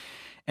started.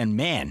 And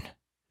man,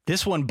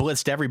 this one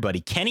blitzed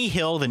everybody. Kenny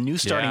Hill, the new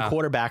starting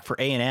quarterback for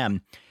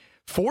A&M,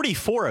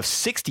 44 of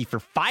 60 for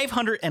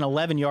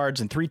 511 yards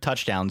and 3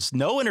 touchdowns.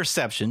 No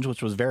interceptions,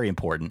 which was very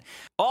important.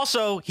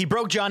 Also, he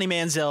broke Johnny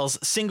Manziel's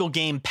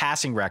single-game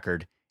passing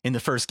record in the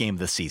first game of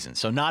the season.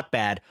 So not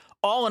bad.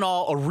 All in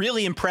all, a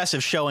really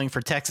impressive showing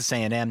for Texas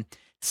A&M.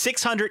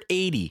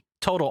 680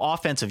 total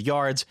offensive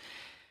yards.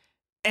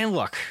 And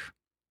look,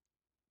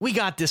 we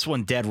got this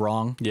one dead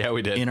wrong. Yeah,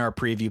 we did. In our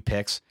preview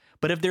picks.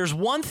 But if there's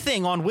one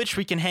thing on which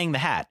we can hang the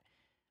hat,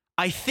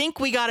 I think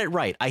we got it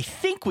right.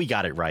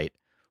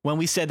 When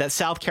we said that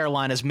South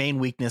Carolina's main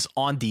weakness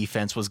on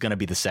defense was going to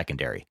be the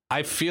secondary.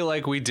 I feel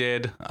like we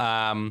did.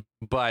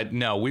 But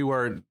no, we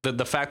were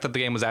the fact that the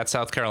game was at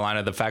South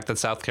Carolina, the fact that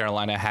South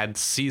Carolina had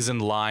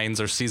seasoned lines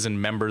or seasoned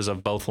members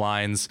of both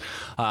lines,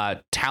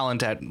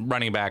 talent at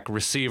running back,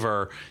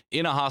 receiver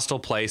in a hostile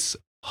place,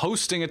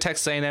 hosting a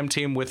Texas A&M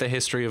team with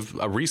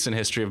a recent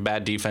history of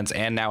bad defense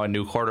and now a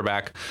new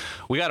quarterback.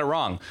 We got it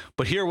wrong.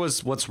 But here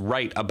was what's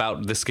right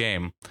about this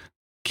game.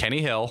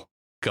 Kenny Hill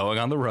going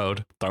on the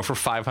road, throwing for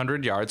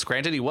 500 yards.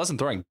 Granted, he wasn't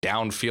throwing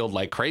downfield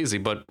like crazy,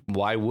 but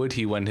why would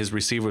he when his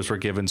receivers were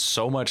given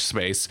so much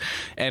space?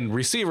 And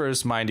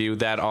receivers, mind you,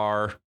 that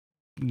are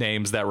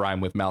names that rhyme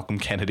with Malcolm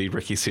Kennedy,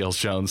 Ricky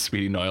Seals-Jones,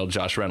 Speedy Noyle,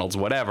 Josh Reynolds,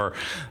 whatever.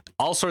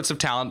 All sorts of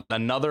talent.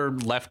 Another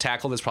left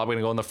tackle that's probably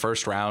going to go in the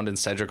first round, and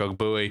Cedric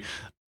Ogbuie.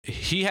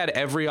 He had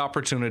every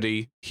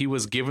opportunity. He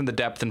was given the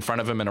depth in front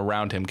of him and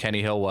around him,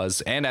 Kenny Hill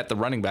was, and at the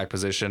running back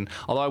position.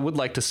 Although I would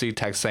like to see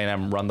Texas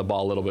A&M run the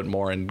ball a little bit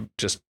more and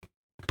just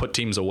put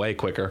teams away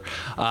quicker.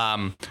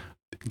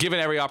 Given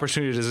every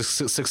opportunity to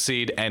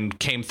succeed, and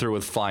came through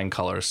with flying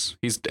colors.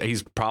 He's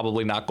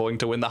probably not going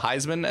to win the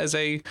Heisman as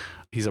a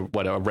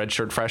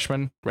redshirt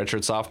freshman,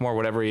 redshirt sophomore,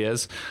 whatever he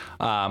is,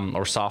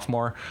 or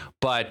sophomore.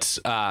 But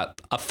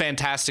a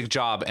fantastic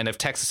job. And if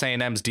Texas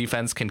A&M's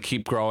defense can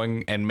keep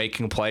growing and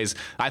making plays,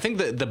 I think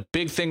the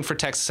big thing for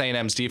Texas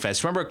A&M's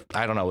defense, remember,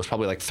 I don't know, it was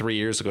probably like 3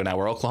 years ago now,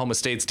 where Oklahoma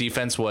State's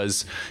defense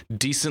was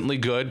decently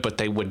good, but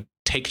they would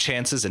take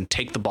chances and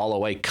take the ball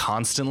away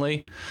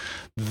constantly.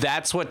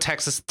 That's what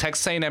Texas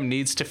A&M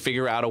needs to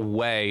figure out a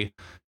way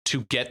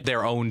to get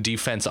their own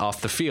defense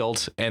off the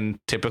field. And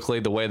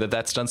typically the way that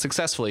that's done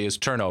successfully is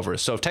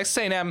turnovers. So if Texas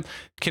A&M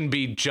can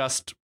be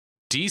just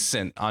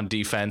decent on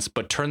defense,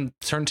 but turn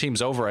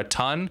teams over a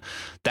ton,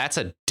 that's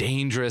a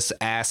dangerous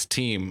ass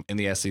team in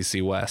the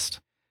SEC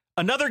West.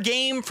 Another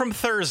game from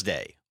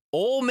Thursday.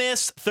 Ole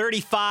Miss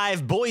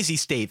 35, Boise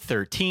State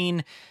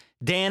 13.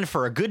 Dan,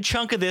 for a good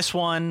chunk of this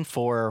one,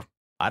 for,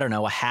 I don't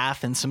know, a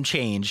half and some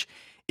change,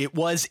 it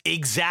was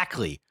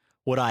exactly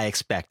what I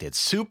expected.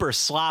 Super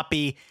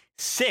sloppy,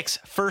 6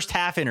 first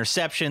half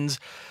interceptions.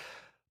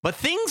 But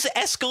things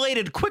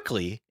escalated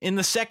quickly in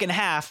the second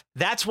half.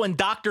 That's when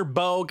Dr.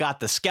 Bo got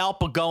the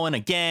scalpel going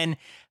again,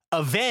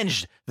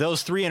 avenged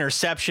those 3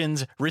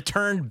 interceptions,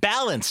 returned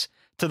balance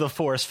to the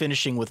force,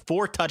 finishing with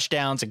 4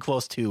 touchdowns and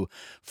close to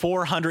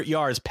 400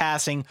 yards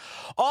passing.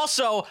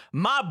 Also,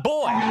 my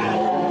boy,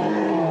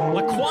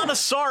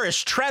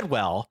 Laquanasaurus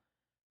Treadwell,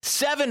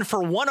 7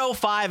 for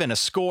 105 and a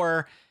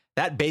score.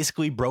 That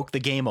basically broke the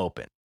game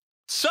open.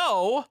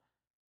 So,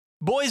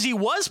 Boise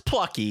was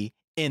plucky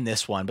in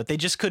this one, but they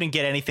just couldn't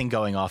get anything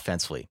going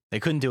offensively. They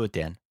couldn't do it,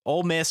 Dan.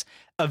 Ole Miss,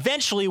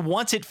 eventually,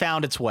 once it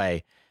found its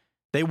way,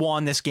 they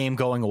won this game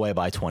going away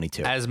by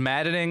 22. As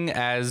maddening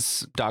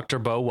as Dr.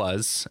 Bo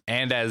was,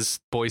 and as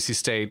Boise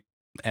State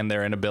and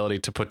their inability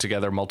to put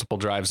together multiple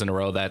drives in a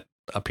row that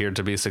appeared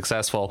to be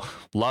successful.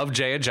 Love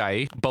Jay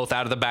Ajayi, both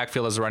out of the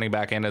backfield as a running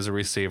back and as a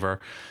receiver,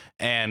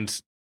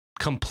 and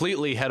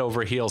completely head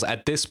over heels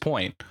at this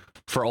point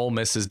for Ole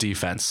Miss's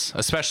defense,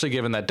 especially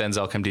given that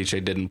Denzel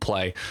Kimdiche didn't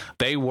play.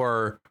 They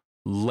were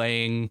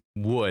laying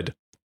wood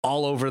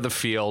all over the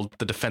field.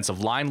 The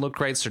defensive line looked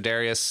great.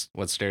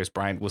 Serdarius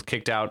Bryant was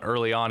kicked out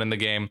early on in the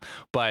game,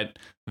 but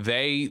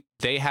they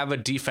have a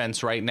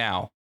defense right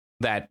now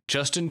that,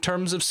 just in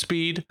terms of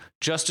speed,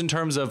 just in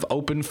terms of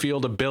open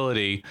field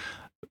ability,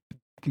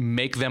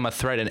 make them a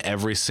threat in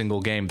every single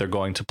game they're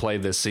going to play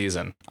this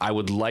season. I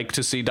would like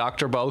to see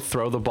Dr. Bo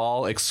throw the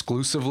ball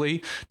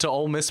exclusively to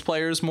Ole Miss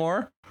players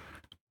more.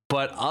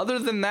 But other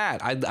than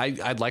that,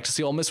 I'd like to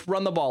see Ole Miss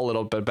run the ball a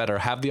little bit better,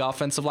 have the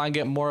offensive line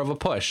get more of a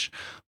push.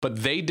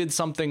 But they did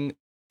something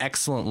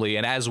excellently,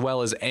 and as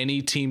well as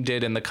any team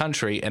did in the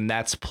country, and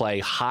that's play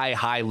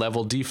high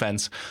level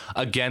defense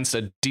against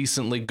a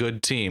decently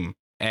good team.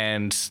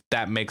 And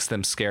that makes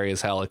them scary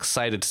as hell.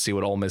 Excited to see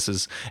what Ole Miss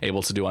is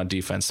able to do on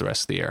defense the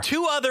rest of the year.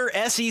 2 other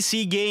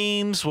SEC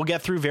games we'll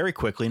get through very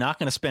quickly. Not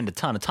going to spend a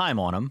ton of time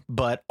on them,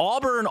 but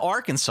Auburn,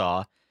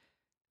 Arkansas.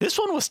 This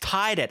one was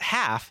tied at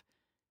half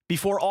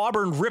before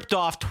Auburn ripped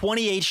off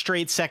 28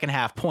 straight second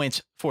half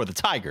points for the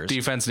Tigers.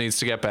 Defense needs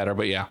to get better,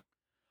 but yeah.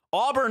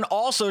 Auburn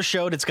also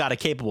showed it's got a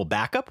capable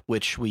backup,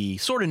 which we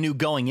sort of knew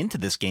going into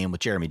this game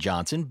with Jeremy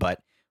Johnson, but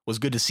was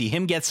good to see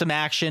him get some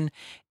action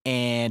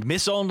and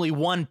miss only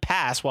 1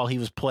 pass while he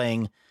was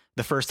playing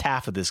the first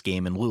half of this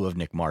game in lieu of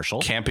Nick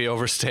Marshall. Can't be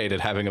overstated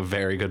having a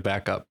very good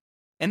backup.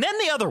 And then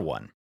the other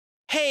one.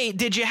 Hey,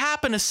 did you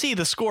happen to see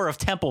the score of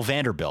Temple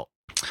Vanderbilt?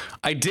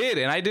 I did,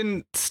 and I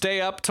didn't stay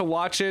up to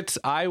watch it.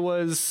 It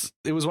was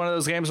one of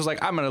those games I was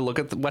like, I'm going to look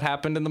at what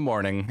happened in the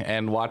morning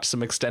and watch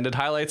some extended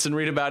highlights and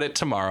read about it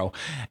tomorrow.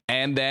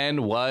 And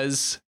then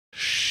was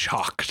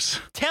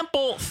shocked.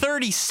 Temple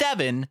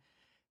 37,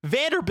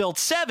 Vanderbilt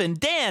 7.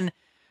 Dan,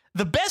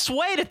 the best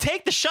way to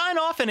take the shine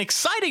off an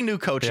exciting new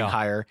coaching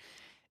hire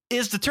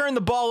is to turn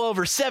the ball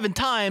over 7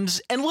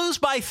 times and lose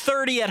by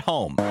 30 at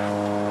home.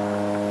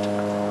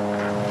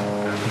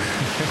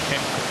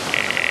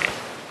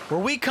 Where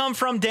we come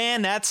from,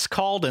 Dan, that's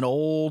called an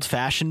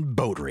old-fashioned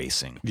boat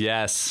racing.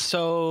 Yes.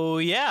 So,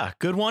 yeah,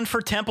 good one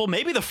for Temple.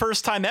 Maybe the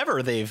first time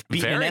ever they've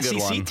beaten an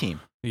SEC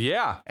team.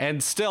 Yeah,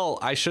 and still,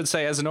 I should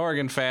say, as an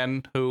Oregon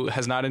fan who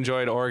has not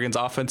enjoyed Oregon's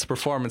offensive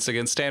performance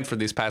against Stanford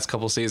these past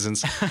couple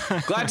seasons,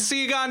 glad to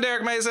see you gone,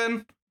 Derek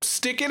Mason.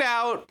 Stick it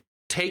out.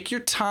 Take your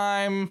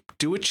time.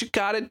 Do what you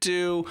got to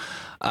do.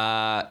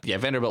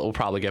 Vanderbilt will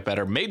probably get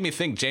better. Made me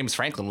think James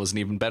Franklin was an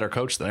even better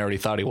coach than I already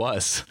thought he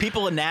was.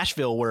 People in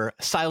Nashville were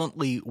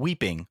silently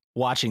weeping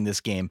watching this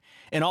game.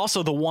 And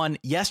also the one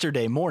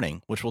yesterday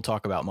morning, which we'll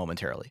talk about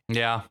momentarily.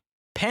 Yeah.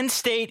 Penn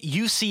State,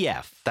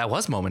 UCF. That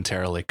was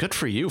momentarily. Good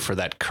for you for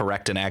that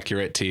correct and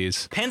accurate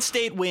tease. Penn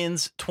State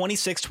wins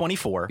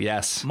 26-24.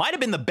 Yes. Might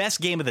have been the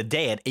best game of the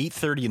day at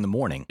 8:30 in the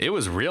morning. It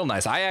was real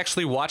nice. I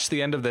actually watched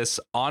the end of this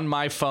on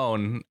my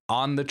phone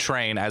on the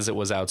train as it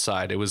was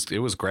outside. It was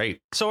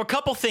great. So a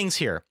couple things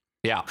here.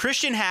 Yeah.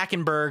 Christian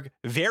Hackenberg,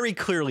 very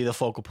clearly the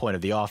focal point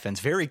of the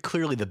offense, very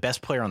clearly the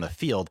best player on the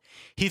field.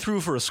 He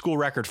threw for a school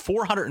record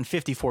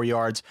 454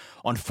 yards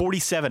on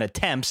 47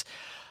 attempts.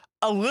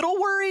 A little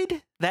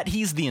worried that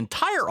he's the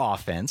entire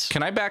offense.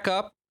 Can I back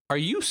up? Are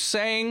you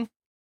saying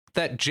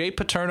that Jay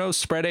Paterno's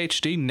Spread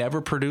HD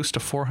never produced a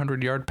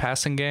 400-yard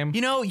passing game?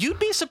 You know, you'd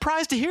be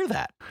surprised to hear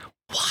that.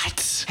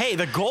 What? Hey,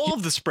 the goal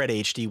of the Spread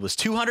HD was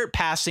 200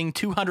 passing,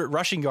 200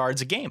 rushing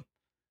yards a game.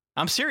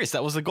 I'm serious.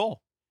 That was the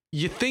goal.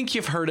 You think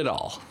you've heard it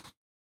all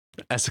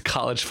as a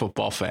college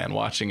football fan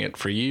watching it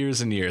for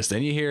years and years.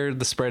 Then you hear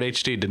the Spread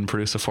HD didn't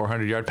produce a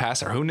 400-yard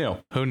passer. Who knew?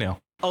 Who knew?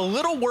 A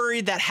little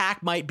worried that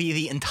Hack might be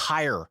the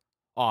entire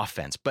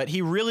offense, but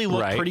he really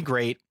looked pretty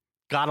great.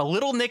 Got a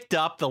little nicked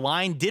up. The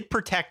line did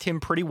protect him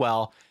pretty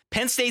well.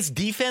 Penn State's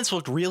defense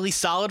looked really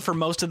solid for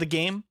most of the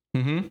game.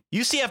 Mm-hmm.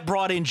 UCF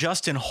brought in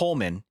Justin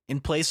Holman in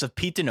place of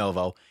Pete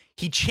DeNovo.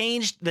 He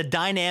changed the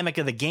dynamic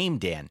of the game,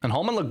 Dan. And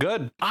Holman looked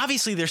good.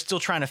 Obviously, they're still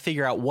trying to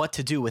figure out what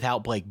to do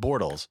without Blake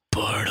Bortles.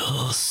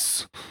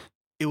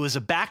 It was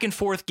a back and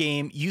forth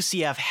game.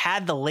 UCF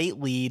had the late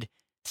lead.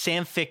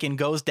 Sam Ficken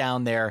goes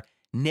down there,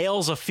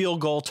 nails a field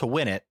goal to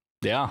win it.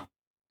 Yeah.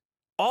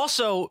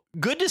 Also,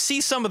 good to see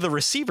some of the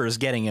receivers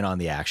getting in on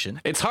the action.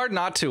 It's hard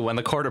not to when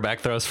the quarterback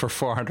throws for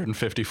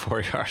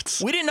 454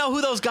 yards. We didn't know who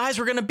those guys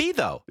were going to be,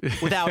 though,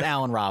 without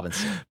Allen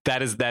Robinson.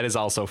 That is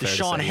also fair to say.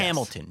 Sean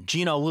Hamilton,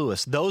 Geno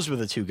Lewis, those were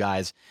the two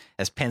guys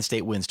as Penn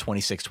State wins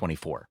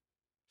 26-24.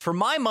 For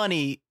my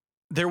money,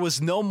 there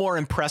was no more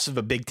impressive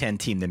a Big Ten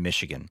team than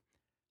Michigan.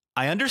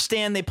 I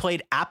understand they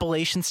played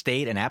Appalachian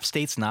State, and App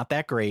State's not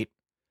that great.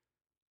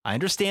 I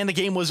understand the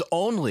game was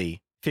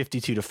only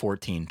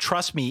 52-14.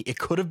 Trust me, it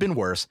could have been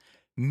worse.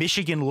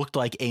 Michigan looked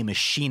like a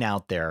machine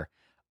out there.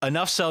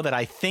 Enough so that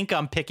I think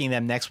I'm picking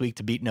them next week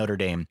to beat Notre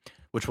Dame,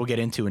 which we'll get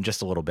into in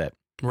just a little bit.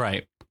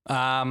 Right.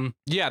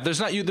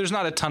 There's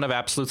not a ton of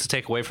absolutes to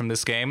take away from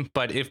this game,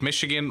 but if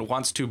Michigan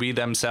wants to be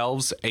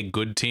themselves a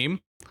good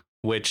team,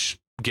 which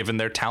given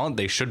their talent,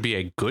 they should be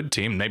a good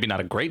team. Maybe not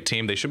a great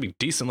team. They should be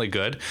decently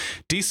good.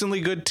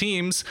 Decently good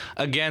teams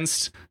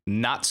against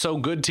not so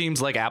good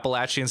teams like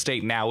Appalachian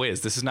State now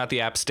is. This is not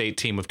the App State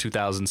team of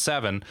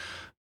 2007.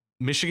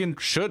 Michigan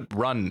should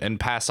run and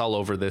pass all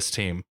over this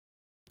team.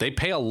 They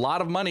pay a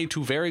lot of money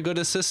to very good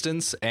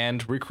assistants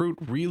and recruit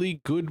really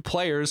good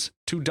players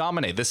to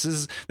dominate. This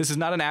is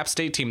not an App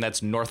State team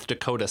that's North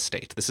Dakota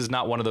State. This is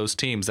not one of those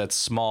teams that's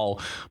small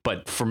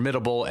but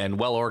formidable and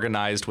well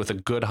organized with a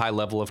good high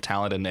level of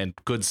talent and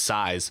good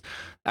size.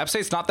 App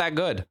State's not that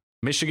good.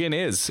 Michigan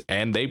is,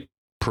 and they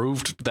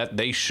proved that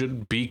they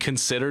should be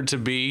considered to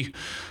be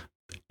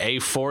a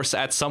force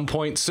at some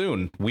point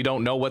soon. We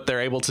don't know what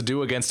they're able to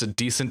do against a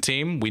decent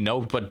team. We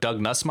know what Doug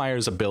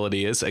Nussmeier's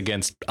ability is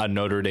against a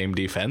Notre Dame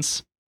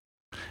defense,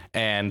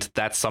 and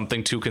that's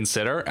something to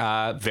consider.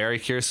 Very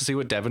curious to see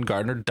what Devin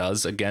Gardner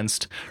does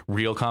against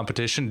real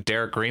competition.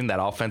 Derek Green,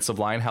 that offensive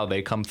line, how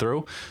they come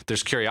through.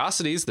 There's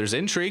curiosities, there's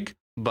intrigue,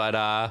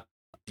 but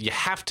you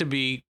have to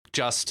be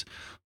just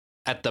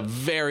at the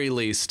very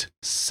least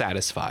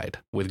satisfied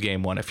with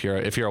game one if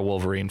you're a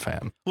Wolverine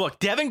fan. Look,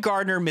 Devin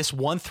Gardner missed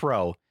one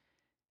throw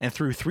and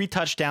threw 3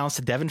 touchdowns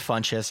to Devin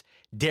Funchess.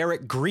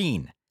 Derek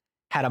Green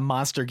had a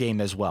monster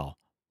game as well.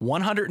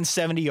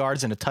 170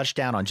 yards and a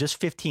touchdown on just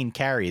 15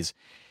 carries.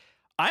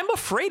 I'm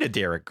afraid of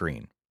Derek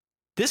Green.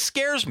 This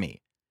scares me.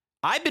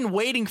 I've been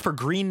waiting for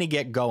Green to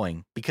get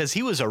going because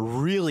he was a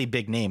really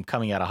big name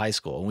coming out of high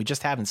school, and we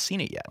just haven't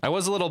seen it yet. I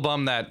was a little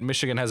bummed that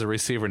Michigan has a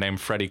receiver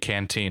named Freddie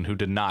Canteen who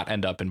did not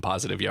end up in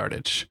positive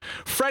yardage.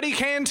 Freddie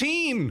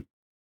Canteen!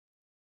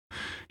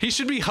 He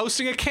should be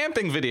hosting a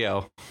camping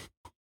video.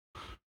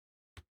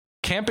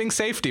 Camping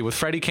safety with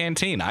Freddie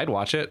Canteen. I'd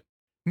watch it.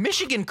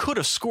 Michigan could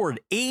have scored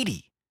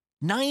 80,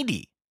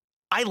 90.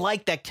 I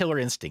like that killer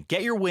instinct.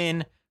 Get your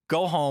win,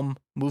 go home,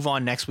 move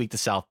on next week to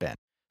South Bend.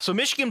 So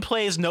Michigan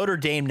plays Notre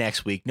Dame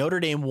next week. Notre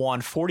Dame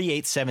won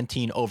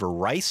 48-17 over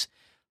Rice.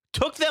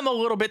 Took them a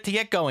little bit to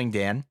get going,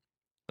 Dan.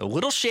 A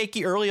little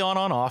shaky early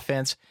on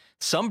offense.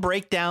 Some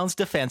breakdowns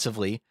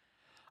defensively.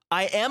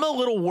 I am a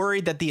little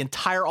worried that the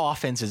entire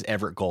offense is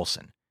Everett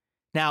Golson.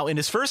 Now, in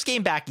his first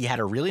game back, he had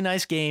a really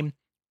nice game.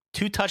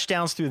 2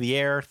 touchdowns through the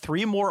air,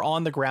 3 more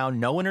on the ground,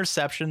 no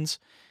interceptions.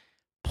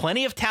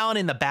 Plenty of talent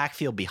in the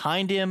backfield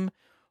behind him.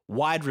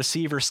 Wide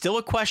receiver, still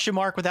a question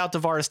mark without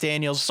DeVaris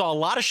Daniels. Saw a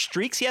lot of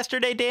streaks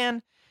yesterday,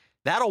 Dan.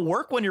 That'll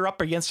work when you're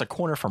up against a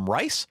corner from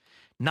Rice.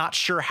 Not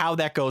sure how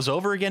that goes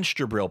over against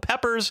Jabril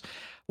Peppers.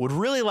 Would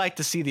really like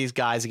to see these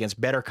guys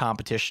against better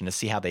competition to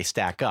see how they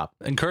stack up.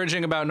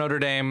 Encouraging about Notre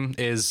Dame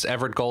is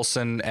Everett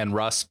Golson and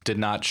Russ did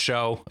not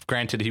show.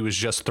 Granted, he was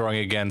just throwing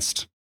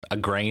against a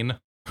grain.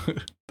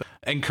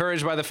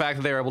 Encouraged by the fact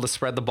that they were able to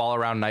spread the ball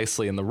around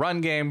nicely in the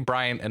run game.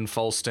 Bryant and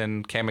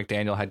Folston, Cam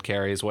McDaniel had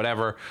carries,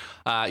 whatever.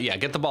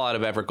 Get the ball out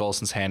of Everett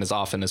Golson's hand as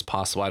often as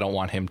possible. I don't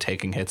want him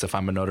taking hits if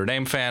I'm a Notre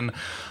Dame fan.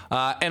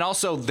 And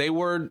also,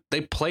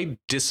 they played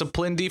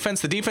disciplined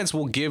defense. The defense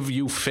will give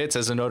you fits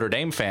as a Notre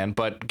Dame fan,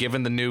 but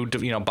given the new,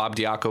 Bob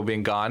Diaco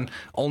being gone,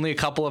 only a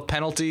couple of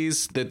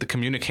penalties. That the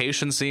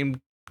communication seemed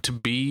to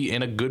be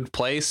in a good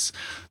place.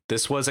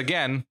 This was,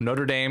 again,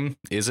 Notre Dame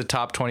is a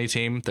top 20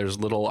 team. There's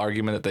little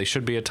argument that they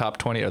should be a top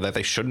 20 or that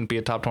they shouldn't be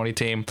a top 20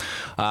 team.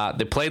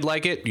 They played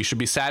like it. You should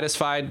be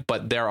satisfied,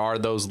 but there are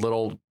those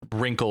little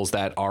wrinkles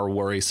that are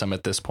worrisome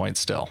at this point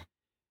still.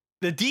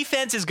 The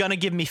defense is going to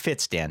give me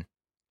fits, Dan.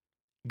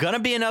 Going to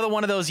be another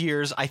one of those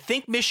years. I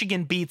think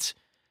Michigan beats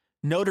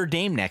Notre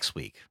Dame next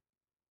week.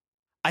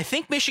 I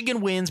think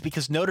Michigan wins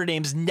because Notre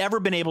Dame's never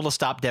been able to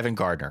stop Devin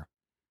Gardner.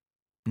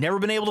 Never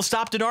been able to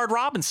stop Denard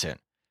Robinson.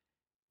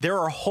 There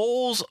are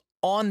holes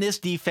on this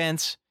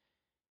defense.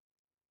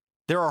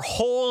 There are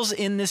holes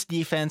in this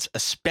defense,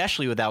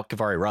 especially without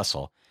Kavari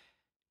Russell.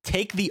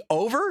 Take the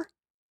over,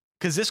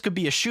 because this could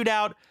be a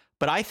shootout,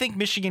 but I think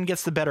Michigan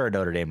gets the better of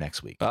Notre Dame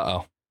next week.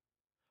 Uh-oh.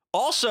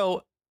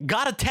 Also,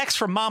 got a text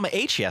from Mama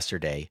H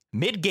yesterday,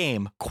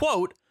 mid-game,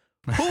 quote,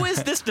 "Who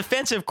is this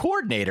defensive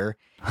coordinator?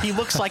 He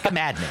looks like a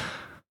madman."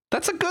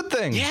 That's a good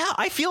thing. Yeah,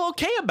 I feel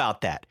okay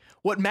about that.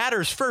 What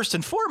matters first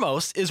and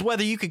foremost is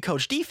whether you can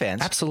coach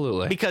defense.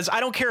 Absolutely. Because I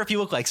don't care if you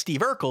look like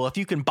Steve Urkel. If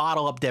you can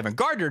bottle up Devin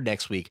Gardner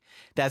next week,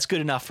 that's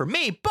good enough for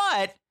me.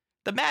 But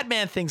the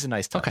madman thing's a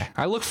nice touch. Okay.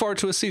 I look forward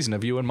to a season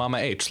of you and Mama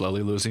H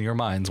slowly losing your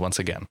minds once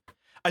again.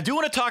 I do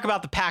want to talk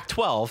about the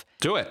Pac-12.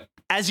 Do it.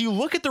 As you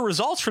look at the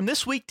results from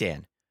this week,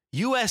 Dan,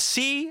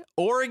 USC,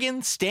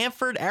 Oregon,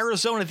 Stanford,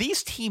 Arizona,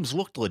 these teams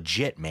looked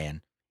legit,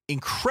 man.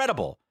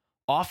 Incredible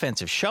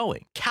offensive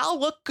showing. Cal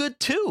looked good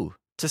too,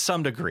 to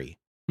some degree.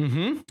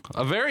 Mm-hmm.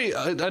 A very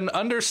an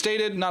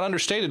understated, not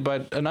understated,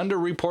 but an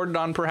underreported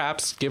on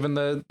perhaps, given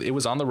it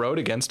was on the road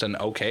against an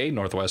okay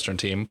Northwestern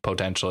team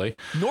potentially.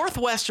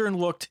 Northwestern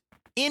looked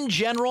in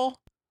general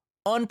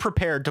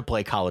unprepared to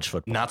play college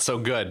football. Not so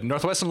good.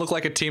 Northwestern looked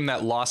like a team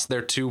that lost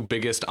their 2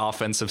 biggest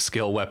offensive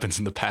skill weapons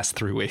in the past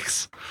 3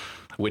 weeks,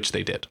 which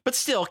they did. But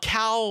still,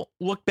 Cal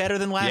looked better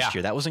than last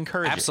year. That was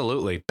encouraging.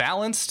 Absolutely.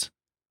 Balanced.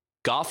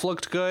 Goff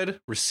looked good.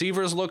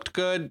 Receivers looked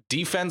good.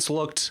 Defense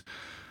looked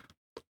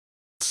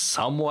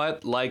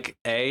somewhat like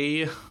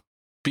a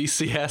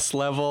BCS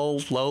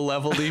level, low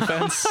level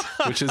defense,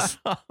 which is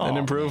an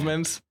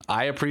improvement.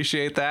 I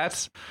appreciate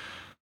that.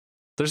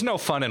 There's no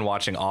fun in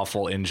watching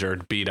awful,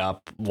 injured, beat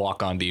up,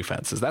 walk on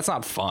defenses. That's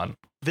not fun.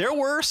 There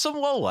were some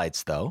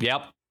lowlights, though.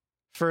 Yep.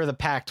 For the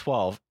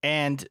Pac-12.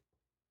 And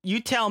you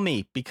tell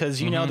me,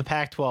 because you know the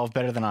Pac-12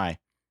 better than I.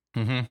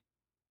 Mm-hmm.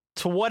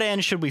 To what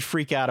end should we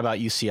freak out about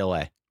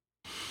UCLA?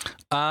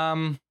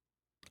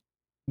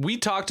 We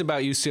talked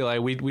about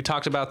UCLA. We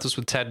talked about this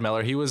with Ted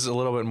Miller. He was a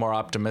little bit more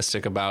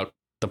optimistic about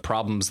the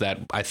problems that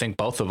I think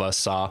both of us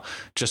saw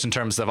just in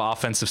terms of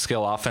offensive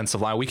skill,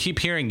 offensive line. We keep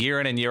hearing year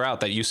in and year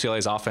out that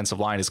UCLA's offensive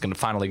line is going to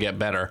finally get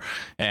better.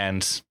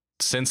 And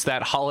since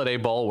that Holiday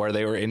Bowl where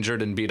they were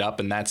injured and beat up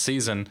in that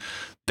season,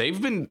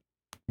 they've been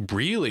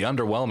really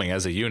underwhelming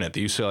as a unit,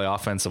 the UCLA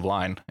offensive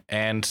line.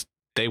 And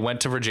they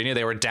went to Virginia.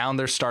 They were down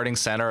their starting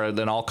center,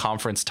 an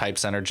all-conference type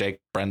center, Jake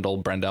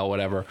Brendel,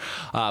 whatever.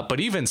 But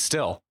even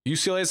still,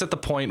 UCLA is at the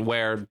point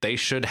where they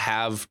should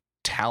have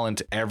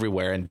talent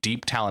everywhere and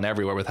deep talent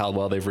everywhere with how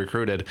well they've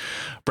recruited.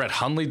 Brett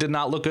Hundley did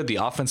not look good. The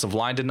offensive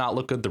line did not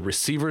look good. The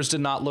receivers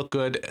did not look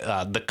good.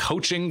 The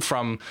coaching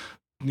from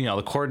the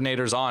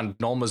coordinators on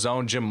Noel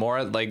Mazzone, Jim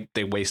Mora, like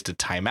they wasted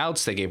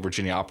timeouts. They gave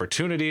Virginia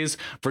opportunities.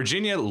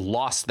 Virginia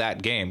lost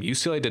that game.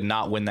 UCLA did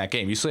not win that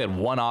game. UCLA had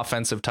one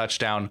offensive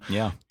touchdown.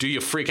 Yeah. Do you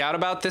freak out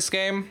about this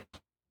game?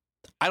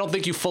 I don't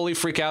think you fully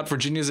freak out.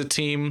 Virginia's a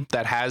team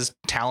that has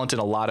talent in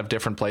a lot of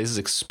different places,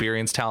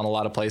 experienced talent in a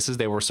lot of places.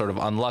 They were sort of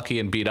unlucky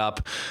and beat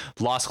up,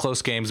 lost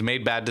close games,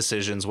 made bad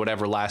decisions,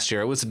 whatever last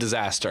year. It was a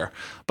disaster.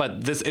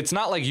 But it's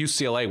not like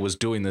UCLA was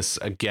doing this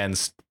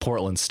against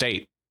Portland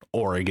State,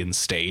 Oregon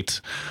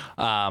State.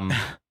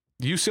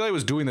 UCLA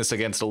was doing this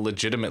against a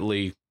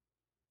legitimately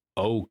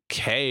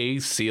okay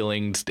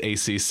ceilinged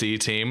ACC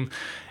team.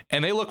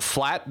 And they looked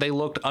flat. They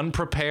looked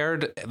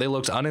unprepared. They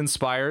looked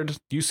uninspired.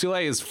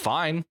 UCLA is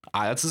fine.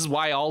 This is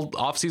why all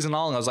offseason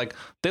long, I was like,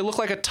 they look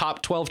like a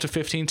top 12 to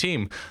 15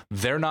 team.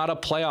 They're not a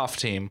playoff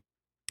team.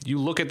 You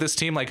look at this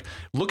team, like,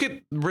 look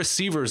at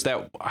receivers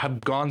that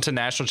have gone to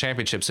national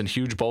championships and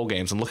huge bowl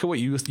games, and look at what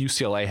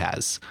UCLA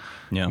has.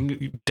 Yeah.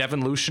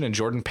 Devin Lucien and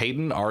Jordan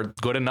Payton are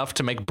good enough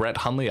to make Brett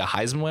Hundley a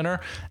Heisman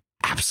winner?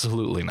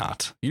 Absolutely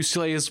not.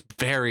 UCLA is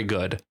very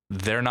good.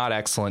 They're not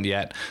excellent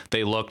yet.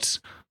 They looked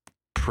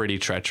pretty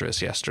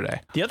treacherous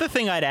yesterday. The other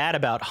thing I'd add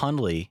about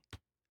Hundley,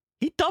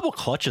 he double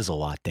clutches a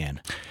lot,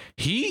 Dan.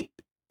 He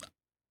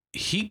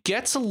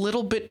gets a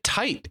little bit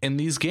tight in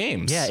these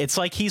games. Yeah, it's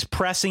like he's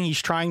pressing,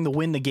 he's trying to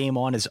win the game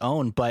on his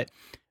own. But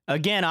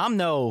again, I'm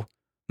no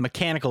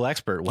mechanical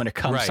expert when it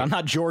comes. Right. I'm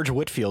not George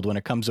Whitfield when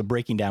it comes to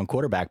breaking down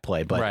quarterback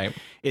play, but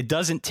it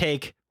doesn't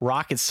take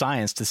rocket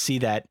science to see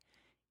that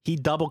he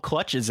double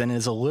clutches and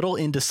is a little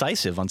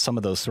indecisive on some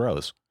of those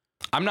throws.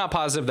 I'm not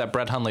positive that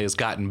Brett Hundley has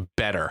gotten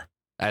better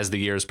as the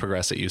years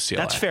progress at UCLA.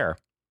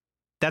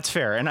 That's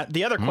fair. And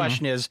the other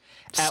question is...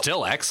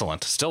 Still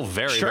excellent. Still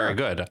very, very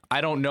good.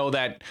 I don't know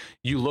that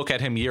you look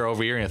at him year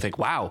over year and you think,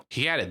 wow,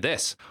 he added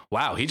this.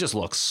 Wow, he just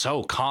looks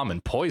so calm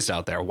and poised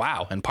out there.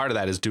 Wow. And part of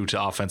that is due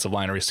to offensive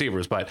line and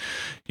receivers. But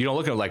you don't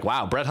look at him like,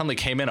 wow, Brett Hundley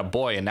came in a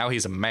boy and now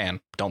he's a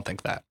man. Don't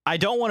think that. I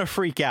don't want to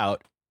freak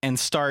out and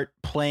start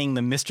playing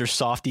the Mr.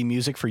 Softy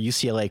music for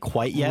UCLA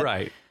quite yet.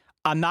 Right.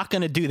 I'm not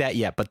going to do that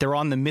yet, but they're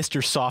on the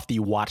Mr. Softy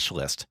watch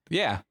list.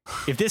 Yeah.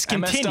 If this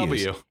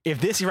continues,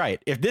 MSW.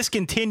 if this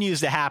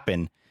continues to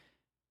happen,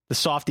 the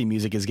Softy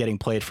music is getting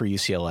played for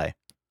UCLA.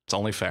 It's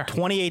only fair.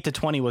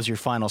 28-20 was your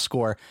final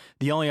score.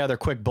 The only other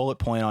quick bullet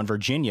point on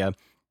Virginia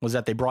was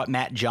that they brought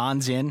Matt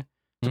Johns in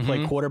to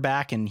play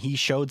quarterback, and he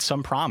showed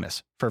some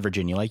promise for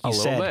Virginia. Like you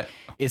said,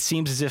 it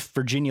seems as if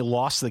Virginia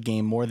lost the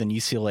game more than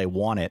UCLA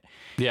won it.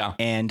 Yeah.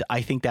 And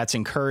I think that's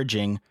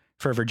encouraging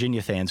for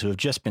Virginia fans who have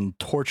just been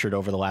tortured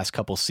over the last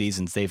couple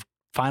seasons. They've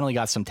finally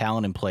got some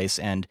talent in place,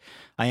 and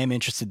I am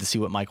interested to see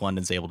what Mike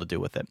London's able to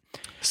do with it.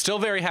 Still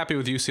very happy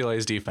with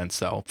UCLA's defense,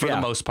 though, for the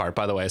most part,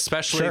 by the way.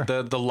 Especially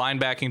the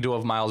linebacking duo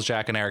of Miles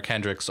Jack and Eric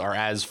Hendricks are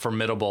as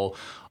formidable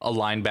a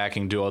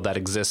linebacking duo that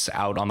exists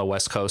out on the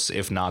West Coast,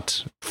 if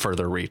not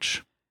further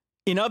reach.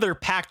 In other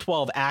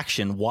Pac-12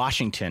 action,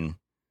 Washington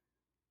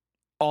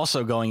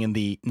also going in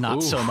the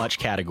not-so-much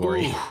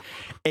category.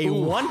 A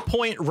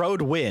 1-point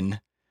road win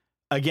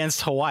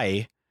against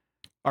Hawaii.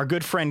 Our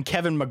good friend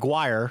Kevin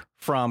McGuire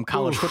from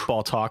College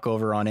Football Talk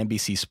over on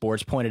NBC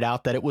Sports pointed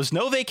out that it was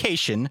no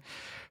vacation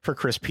for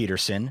Chris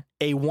Peterson.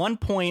 A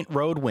 1-point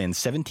road win,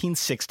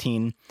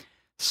 17-16.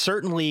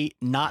 Certainly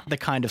not the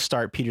kind of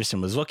start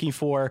Peterson was looking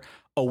for.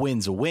 A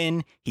win's a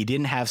win. He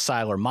didn't have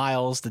Siler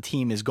Miles. The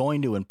team is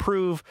going to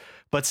improve,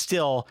 but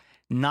still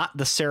not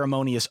the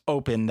ceremonious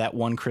open that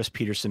one Chris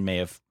Peterson may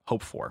have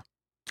hoped for.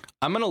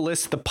 I'm going to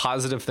list the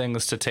positive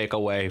things to take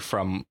away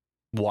from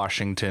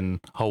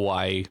Washington,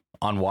 Hawaii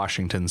on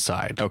Washington's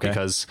side. Okay.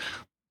 Because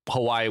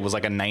Hawaii was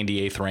like a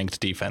 98th ranked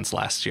defense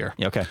last year.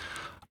 Okay.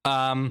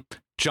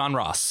 John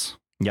Ross.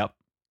 Yep.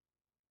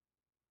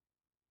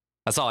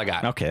 That's all I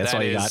got. Okay, that's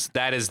all you got.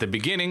 That is the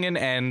beginning and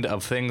end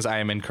of things I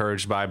am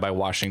encouraged by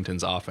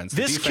Washington's offense.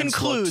 This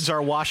concludes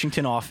our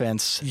Washington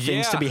offense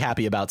things to be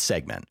happy about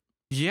segment.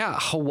 Yeah,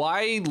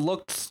 Hawaii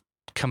looked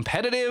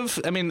competitive.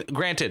 I mean,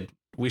 granted,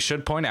 we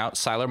should point out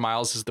Siler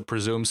Miles is the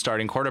presumed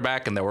starting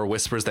quarterback, and there were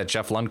whispers that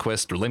Jeff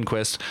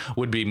Lindquist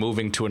would be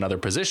moving to another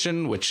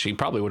position, which he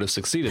probably would have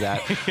succeeded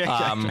at.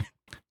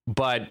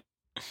 But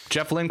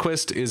Jeff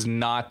Lindquist is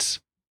not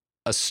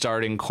a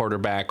starting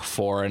quarterback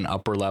for an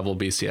upper level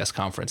BCS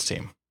conference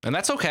team, and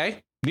that's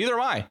okay. Neither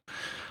am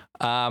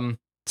I.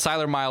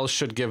 Siler Miles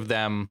should give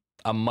them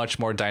a much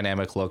more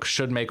dynamic look,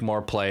 should make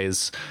more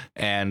plays,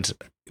 and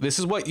this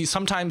is what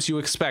sometimes you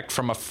expect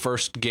from a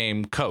first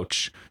game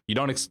coach. You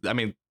don't,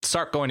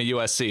 Sark going to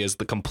USC is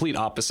the complete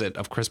opposite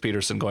of Chris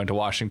Peterson going to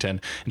Washington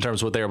in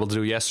terms of what they were able to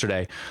do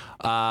yesterday.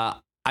 I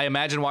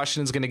imagine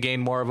Washington's going to gain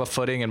more of a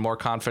footing and more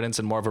confidence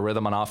and more of a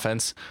rhythm on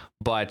offense.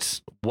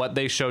 But what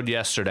they showed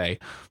yesterday,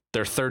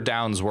 their third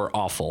downs were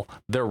awful.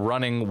 Their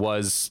running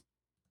was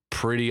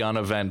pretty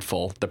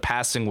uneventful. The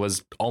passing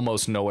was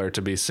almost nowhere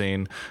to be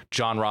seen.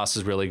 John Ross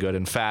is really good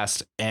and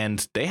fast,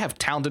 and they have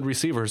talented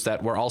receivers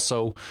that were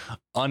also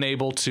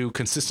unable to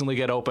consistently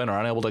get open or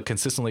unable to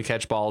consistently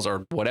catch balls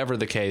or whatever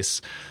the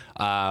case.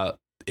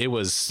 It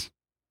was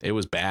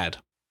bad.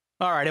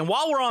 All right, and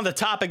while we're on the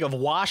topic of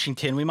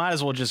Washington, we might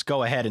as well just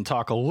go ahead and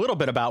talk a little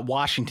bit about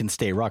Washington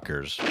State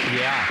Rutgers.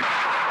 Yeah.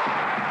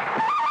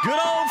 Good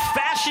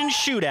old-fashioned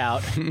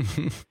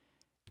shootout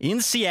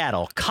in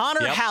Seattle.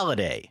 Connor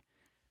Halliday,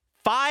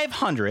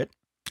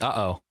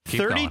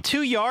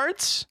 32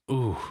 yards.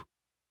 Ooh.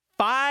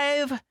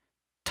 5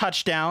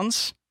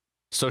 touchdowns.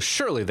 So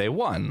surely they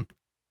won.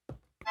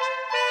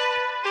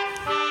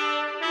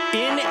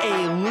 In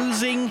a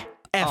losing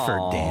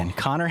effort, Dan.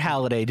 Connor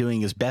Halliday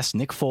doing his best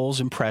Nick Foles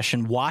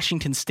impression.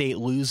 Washington State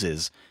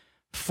loses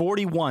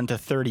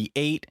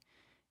 41-38.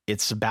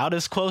 It's about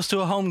as close to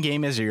a home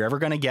game as you're ever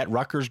going to get.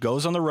 Rutgers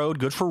goes on the road.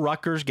 Good for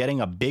Rutgers,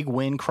 getting a big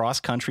win cross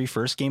country,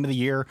 first game of the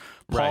year.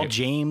 Paul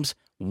James,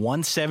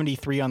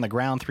 173 on the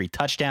ground, 3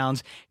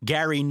 touchdowns.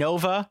 Gary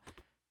Nova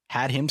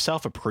had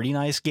himself a pretty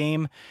nice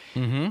game.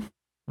 Mm-hmm.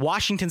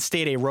 Washington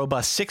State, a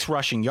robust 6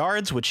 rushing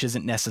yards, which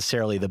isn't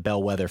necessarily the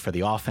bellwether for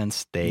the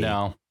offense. They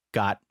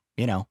got,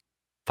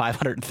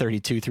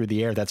 532 through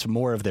the air. That's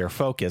more of their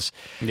focus.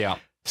 Yeah.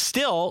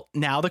 Still,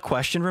 now the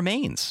question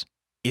remains,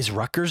 is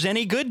Rutgers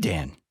any good,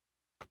 Dan?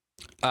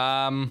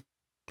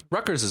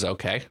 Rutgers is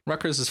okay.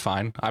 Rutgers is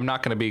fine. I'm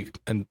not going to be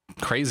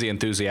crazy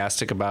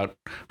enthusiastic about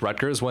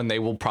Rutgers when they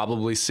will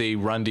probably see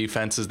run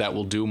defenses that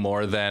will do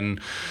more than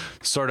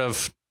sort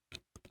of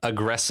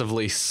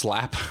aggressively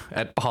slap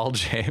at Paul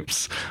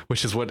James,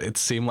 which is what it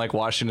seemed like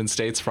Washington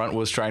State's front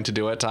was trying to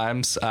do at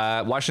times.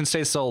 Washington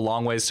State still a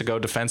long ways to go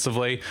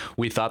defensively.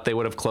 We thought they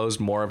would have closed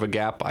more of a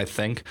gap, I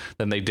think,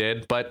 than they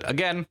did. But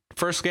again,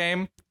 first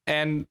game,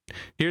 and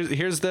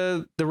here's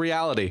the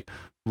reality.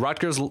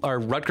 Rutgers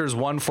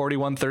won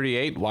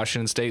 41-38.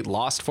 Washington State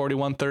lost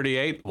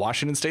 41-38.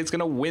 Washington State's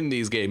going to win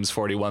these games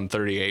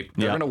 41-38.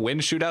 They're going to win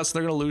shootouts.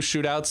 They're going to lose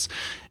shootouts.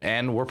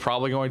 And we're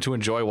probably going to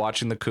enjoy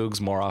watching the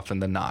Cougs more often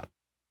than not.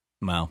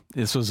 Well,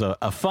 this was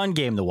a fun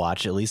game to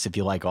watch, at least if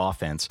you like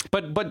offense.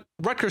 But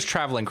Rutgers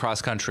traveling cross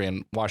country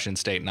and Washington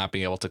State not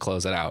being able to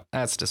close it out,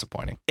 that's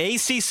disappointing.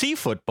 ACC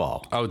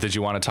football. Oh, did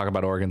you want to talk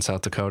about Oregon,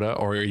 South Dakota,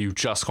 or are you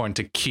just going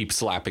to keep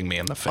slapping me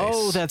in the face?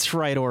 Oh, that's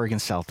right, Oregon,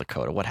 South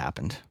Dakota. What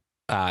happened?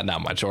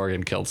 Not much.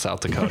 Oregon killed South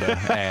Dakota.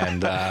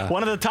 And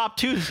one of the top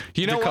 2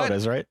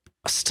 Dakotas, right?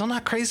 Still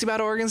not crazy about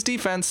Oregon's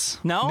defense.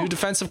 No? New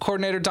defensive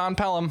coordinator Don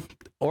Pelham.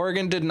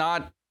 Oregon did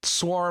not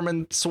swarm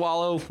and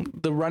swallow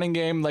the running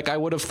game like I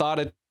would have thought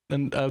at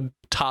a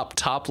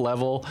top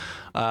level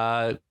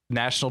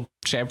national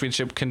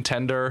championship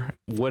contender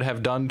would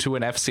have done to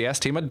an FCS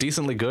team, a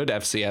decently good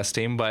FCS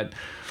team, but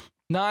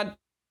not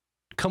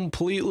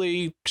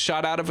completely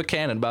shot out of a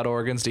cannon about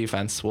Oregon's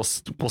defense. We'll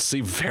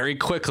see very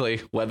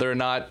quickly whether or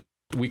not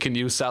we can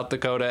use South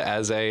Dakota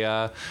as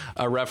a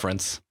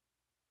reference.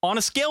 On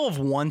a scale of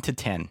 1 to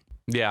 10.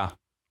 Yeah.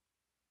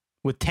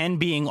 With 10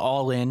 being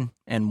all in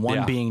and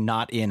 1 being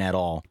not in at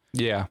all.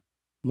 Yeah.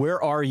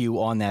 Where are you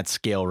on that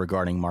scale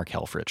regarding Mark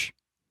Helfrich?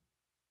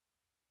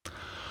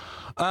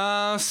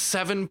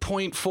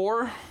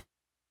 7.4.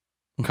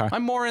 Okay.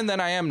 I'm more in than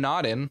I am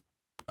not in.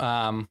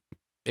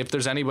 If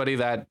there's anybody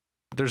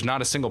there's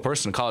not a single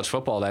person in college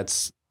football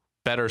that's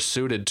better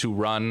suited to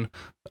run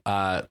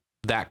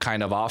that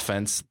kind of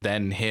offense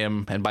than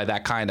him. And by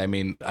that kind, I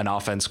mean an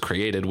offense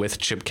created with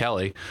Chip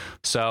Kelly.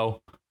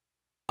 So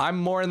I'm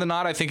more in than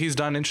not. I think he's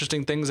done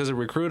interesting things as a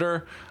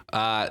recruiter.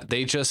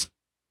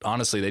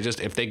 Honestly,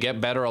 if they get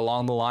better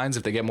along the lines,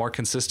 if they get more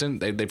consistent,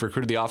 they've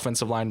recruited the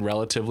offensive line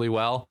relatively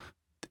well.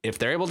 If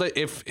they're able to,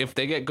 if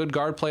they get good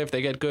guard play, if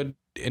they get good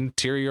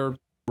interior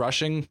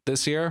rushing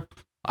this year,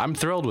 I'm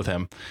thrilled with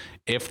him.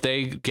 If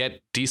they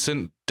get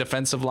decent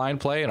defensive line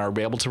play and are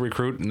able to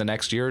recruit in the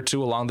next year or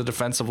two along the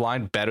defensive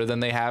line better than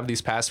they have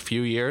these past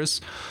few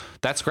years,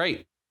 that's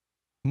great.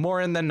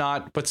 More in than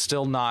not, but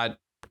still not.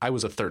 I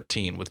was a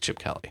 13 with Chip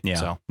Kelly. Yeah,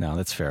 so. No,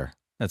 that's fair.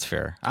 That's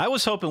fair. I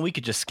was hoping we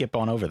could just skip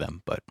on over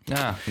them, but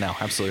no,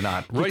 absolutely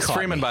not. Royce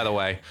Freeman, by the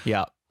way.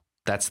 Yeah.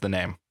 That's the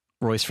name.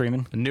 Royce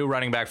Freeman. A new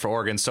running back for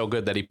Oregon. So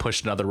good that he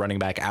pushed another running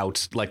back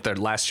out. Like their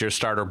last year's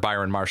starter,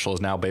 Byron Marshall,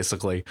 is now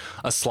basically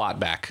a slot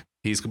back.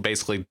 He's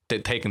basically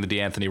taking the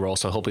DeAnthony role,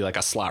 so he'll be like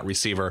a slot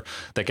receiver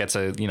that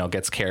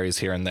gets carries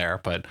here and there.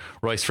 But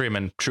Royce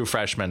Freeman, true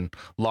freshman,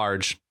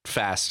 large,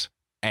 fast,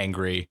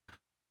 angry,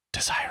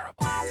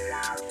 desirable.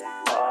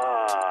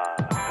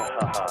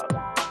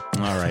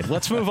 All right,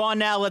 let's move on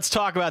now. Let's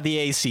talk about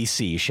the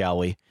ACC, shall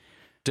we?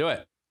 Do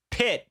it.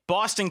 Pitt,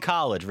 Boston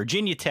College,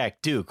 Virginia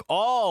Tech, Duke,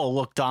 all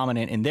look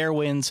dominant in their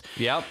wins.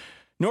 Yep.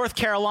 North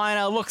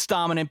Carolina looks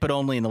dominant, but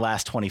only in the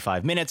last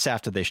 25 minutes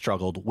after they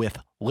struggled with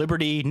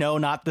Liberty. No,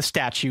 not the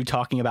statue,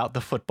 talking about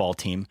the football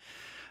team.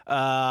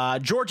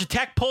 Georgia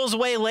Tech pulls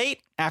away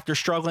late after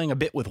struggling a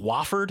bit with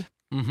Wofford.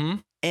 Mm-hmm.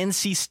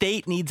 NC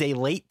State needs a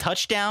late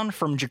touchdown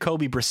from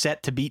Jacoby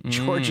Brissett to beat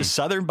Georgia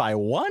Southern by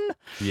 1.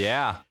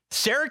 Yeah.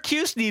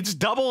 Syracuse needs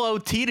double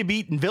OT to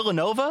beat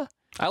Villanova.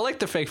 I like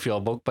the fake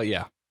field goal, but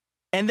yeah.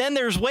 And then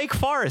there's Wake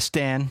Forest,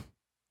 Dan.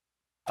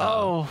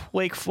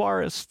 Wake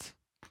Forest.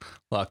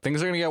 Look,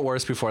 things are going to get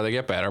worse before they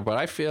get better, but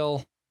I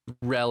feel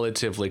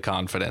relatively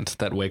confident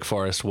that Wake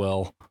Forest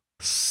will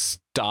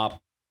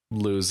stop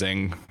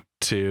losing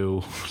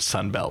to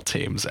Sunbelt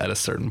teams at a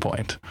certain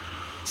point.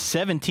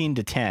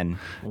 17-10.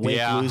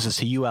 Wake loses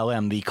to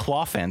ULM. The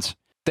Clawfence.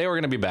 They were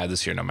going to be bad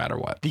this year no matter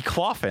what. The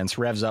Clawfence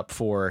revs up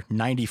for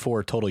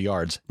 94 total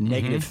yards,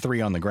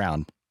 -3 on the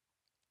ground.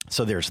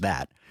 So there's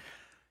that.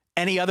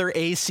 Any other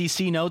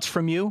ACC notes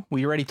from you?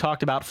 We already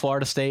talked about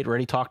Florida State,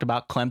 already talked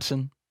about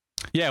Clemson.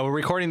 Yeah, we're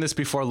recording this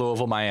before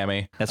Louisville,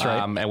 Miami. That's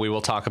right. And we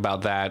will talk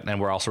about that.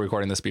 And we're also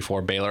recording this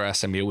before Baylor,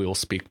 SMU. We will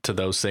speak to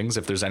those things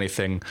if there's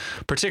anything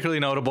particularly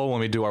notable when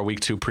we do our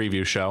week 2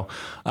 preview show.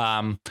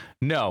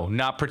 No,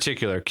 not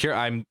particular.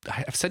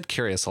 I've said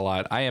curious a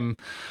lot. I am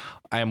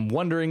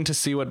wondering to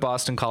see what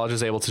Boston College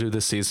is able to do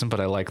this season, but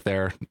I like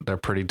their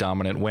pretty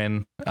dominant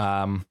win.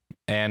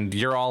 And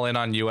you're all in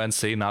on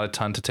UNC. Not a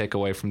ton to take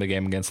away from the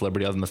game against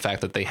Liberty, other than the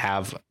fact that they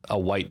have a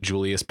white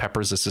Julius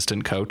Peppers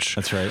assistant coach.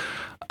 That's right.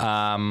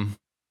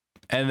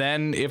 And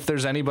then if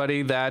there's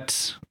anybody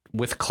that,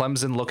 with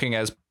Clemson looking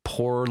as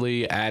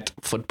poorly at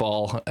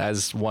football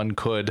as one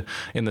could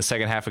in the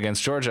second half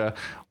against Georgia,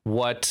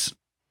 what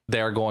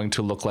they're going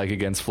to look like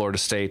against Florida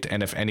State,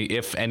 and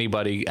if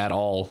anybody at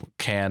all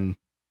can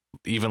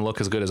even look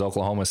as good as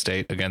Oklahoma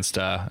State against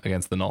the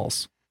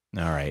Noles.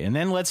 All right. And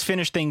then let's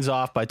finish things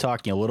off by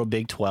talking a little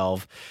Big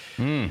 12.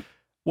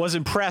 Was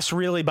impressed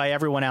really by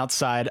everyone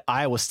outside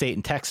Iowa State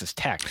and Texas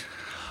Tech.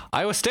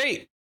 Iowa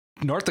State,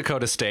 North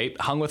Dakota State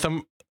hung with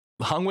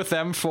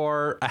them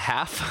for a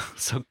half.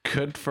 So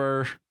good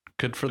for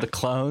the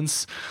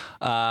Clones.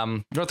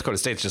 North Dakota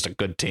State's just a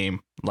good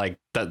team. Like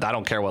I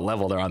don't care what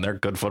level they're on. They're a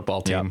good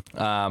football team.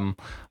 Yep.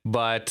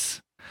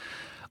 But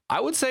I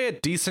would say a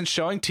decent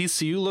showing.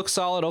 TCU looked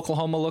solid.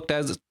 Oklahoma looked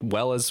as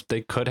well as they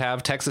could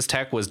have. Texas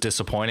Tech was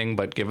disappointing,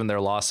 but given their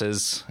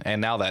losses,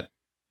 and now that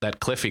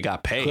Cliffy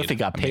got paid.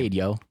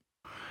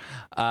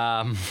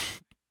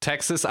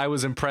 Texas, I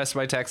was impressed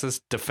by Texas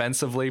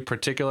defensively,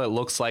 particularly. It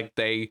looks like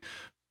they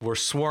were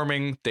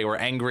swarming. They were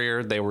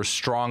angrier. They were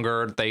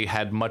stronger. They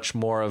had much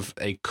more of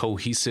a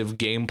cohesive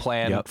game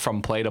plan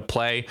from play to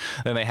play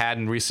than they had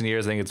in recent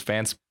years. I think it's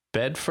Vance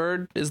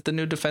Bedford is the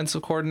new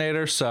defensive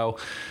coordinator. So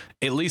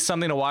at least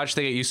something to watch.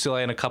 They get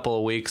UCLA in a couple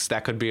of weeks.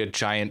 That could be a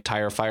giant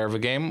tire fire of a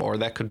game, or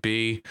that could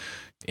be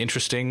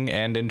interesting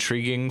and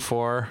intriguing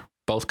for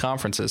both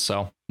conferences.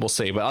 So we'll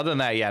see. But other than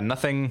that, yeah,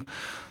 nothing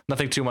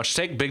too much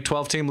to take. Big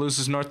 12 team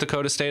loses North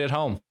Dakota State at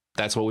home.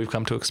 That's what we've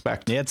come to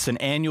expect. It's an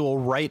annual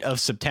rite of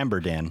September,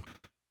 Dan.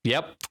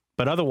 Yep.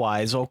 But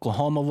otherwise,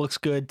 Oklahoma looks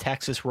good.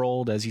 Texas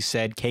rolled, as you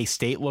said.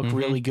 K-State looked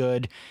really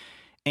good.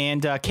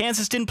 And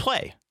Kansas didn't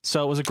play.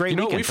 So it was a great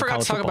weekend. We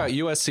forgot to talk about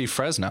USC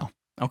Fresno.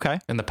 Okay.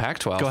 In the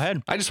Pac-12. Go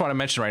ahead. I just want to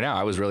mention right now,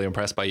 I was really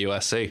impressed by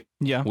USC.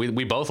 Yeah.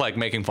 We both like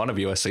making fun of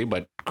USC,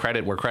 but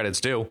credit where credit's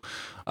due.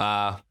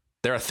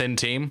 They're a thin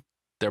team.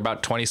 They're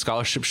about 20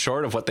 scholarships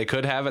short of what they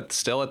could have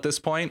still at this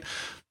point.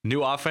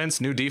 New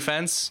offense, new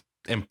defense.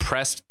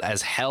 Impressed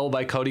as hell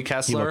by Cody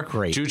Kessler.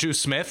 Great. Juju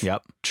Smith,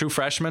 true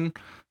freshman,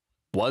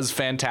 was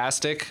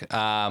fantastic.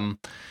 And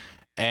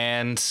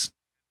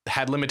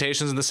had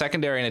limitations in the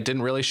secondary, and it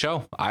didn't really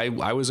show. I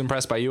was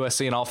impressed by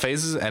USC in all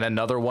phases, and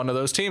another one of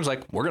those teams,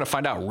 like, we're going to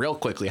find out real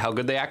quickly how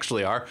good they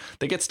actually are.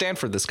 They get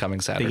Stanford this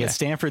coming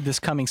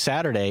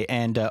Saturday.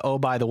 And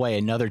by the way,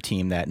 another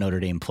team that Notre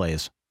Dame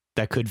plays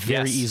that could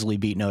very easily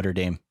beat Notre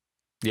Dame.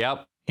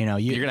 Yep. You're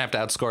going to have to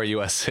outscore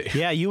USC.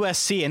 Yeah,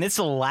 USC, and it's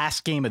the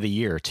last game of the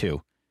year,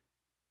 too.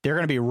 They're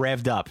going to be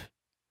revved up.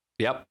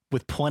 Yep.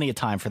 With plenty of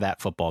time for that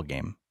football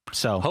game.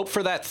 So hope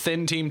for that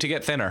thin team to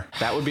get thinner.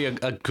 That would be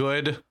a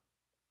good,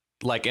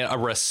 like a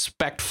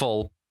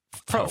respectful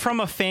from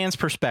a fan's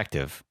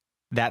perspective.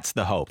 That's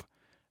the hope.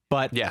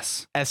 But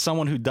yes, as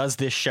someone who does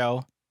this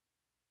show,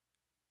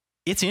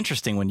 it's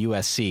interesting when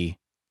USC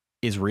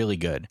is really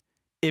good.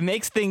 It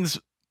makes things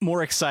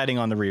more exciting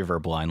on the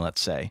reverb line,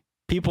 let's say.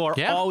 People are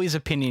always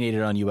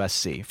opinionated on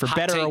USC, for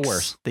better or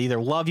worse. They either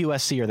love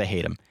USC or they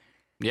hate them.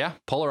 Yeah,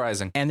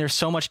 polarizing. And there's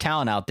so much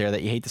talent out there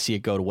that you hate to see it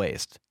go to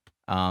waste.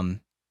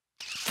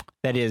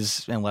 That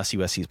is, unless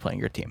USC is playing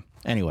your team.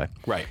 Anyway,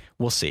 right.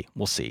 We'll see.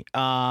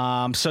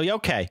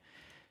 Okay.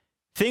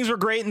 Things were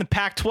great in the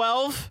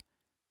Pac-12.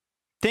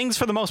 Things,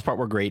 for the most part,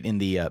 were great in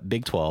the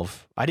Big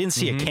 12. I didn't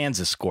see a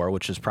Kansas score,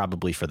 which is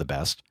probably for the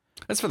best.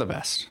 That's for the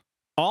best.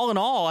 All in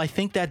all, I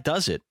think that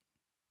does it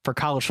for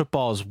college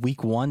football's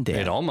Week 1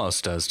 day. It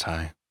almost does,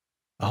 Ty.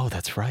 Oh,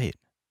 that's right.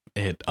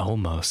 It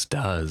almost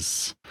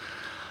does.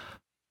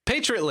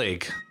 Patriot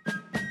League.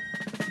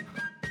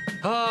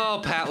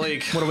 Oh, Pat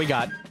League. What do we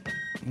got?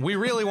 We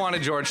really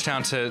wanted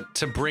Georgetown to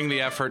bring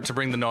the effort, to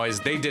bring the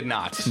noise. They did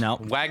not. No.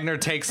 Wagner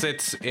takes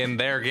it in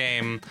their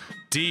game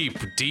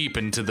deep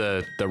into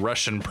the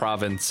Russian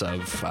province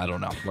of, I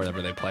don't know,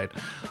 wherever they played.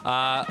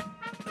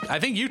 I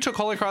think you took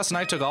Holy Cross and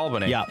I took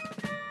Albany. Yeah.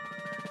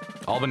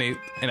 Albany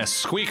in a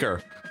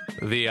squeaker.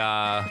 The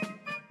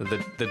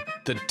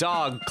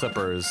dog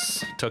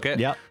clippers took it.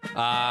 Yep.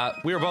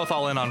 We were both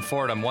all in on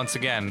Fordham. Once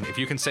again, if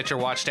you can set your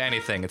watch to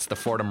anything, it's the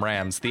Fordham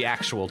Rams, the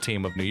actual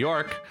team of New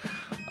York.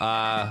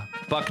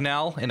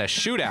 Bucknell in a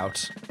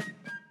shootout.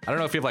 I don't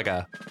know if you have like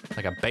a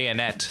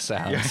bayonet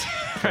sound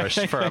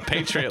for a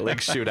Patriot League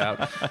shootout.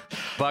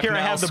 Bucknell Here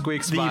I have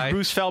squeaks the by.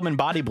 Bruce Feldman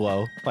body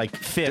blow, like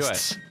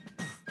fists.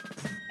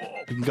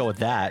 You can go with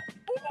that.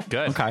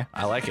 Good. Okay.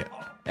 I like it.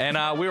 And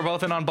we were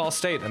both in on Ball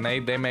State, and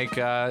they make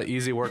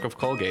easy work of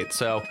Colgate.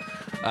 So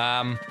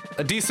a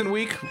decent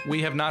week.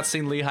 We have not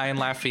seen Lehigh and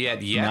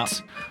Lafayette yet. No.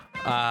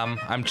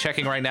 I'm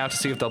checking right now to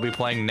see if they'll be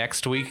playing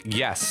next week.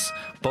 Yes,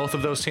 both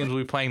of those teams will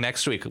be playing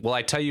next week. Will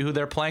I tell you who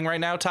they're playing right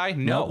now, Ty?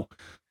 No.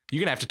 You're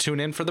going to have to tune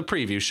in for the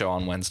preview show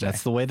on Wednesday.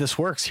 That's the way this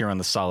works here on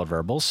the Solid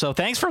Verbal. So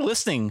thanks for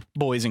listening,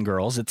 boys and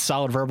girls. It's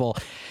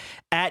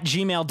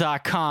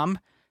solidverbal@gmail.com.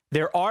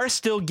 There are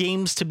still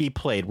games to be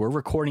played. We're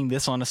recording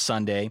this on a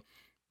Sunday.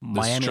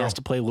 Miami has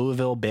to play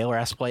Louisville. Baylor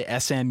has to play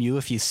SMU.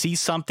 If you see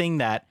something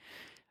that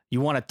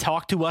you want to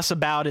talk to us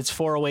about, it's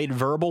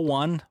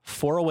 408-VERBAL-1.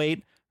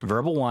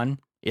 408-VERBAL-1.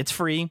 It's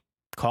free.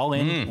 Call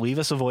in, leave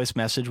us a voice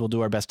message. We'll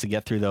do our best to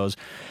get through those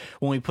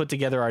when we put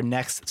together our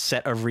next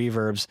set of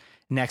reverbs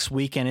next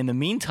week. And in the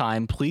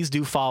meantime, please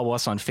do follow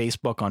us on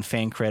Facebook, on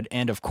FanCred,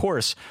 and of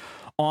course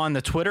on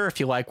the Twitter.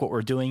 If you like what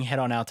we're doing, head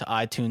on out to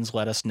iTunes.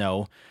 Let us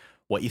know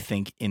what you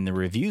think in the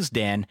reviews,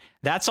 Dan.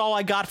 That's all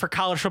I got for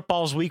college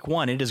football's Week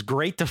 1. It is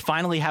great to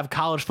finally have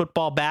college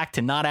football back,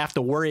 to not have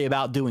to worry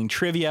about doing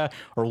trivia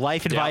or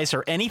life advice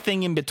or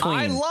anything in between.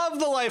 I love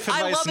the life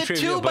advice. I love and it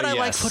trivia, too, but I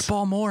like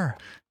football more.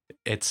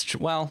 It's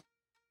well,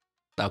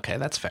 okay,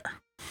 that's fair.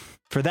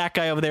 For that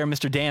guy over there,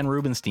 Mr. Dan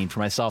Rubenstein, for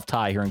myself,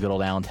 Ty, here in good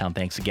old Allentown,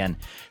 thanks again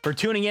for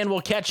tuning in.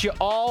 We'll catch you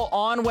all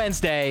on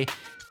Wednesday.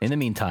 In the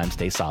meantime,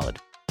 stay solid.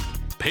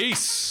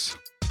 Peace.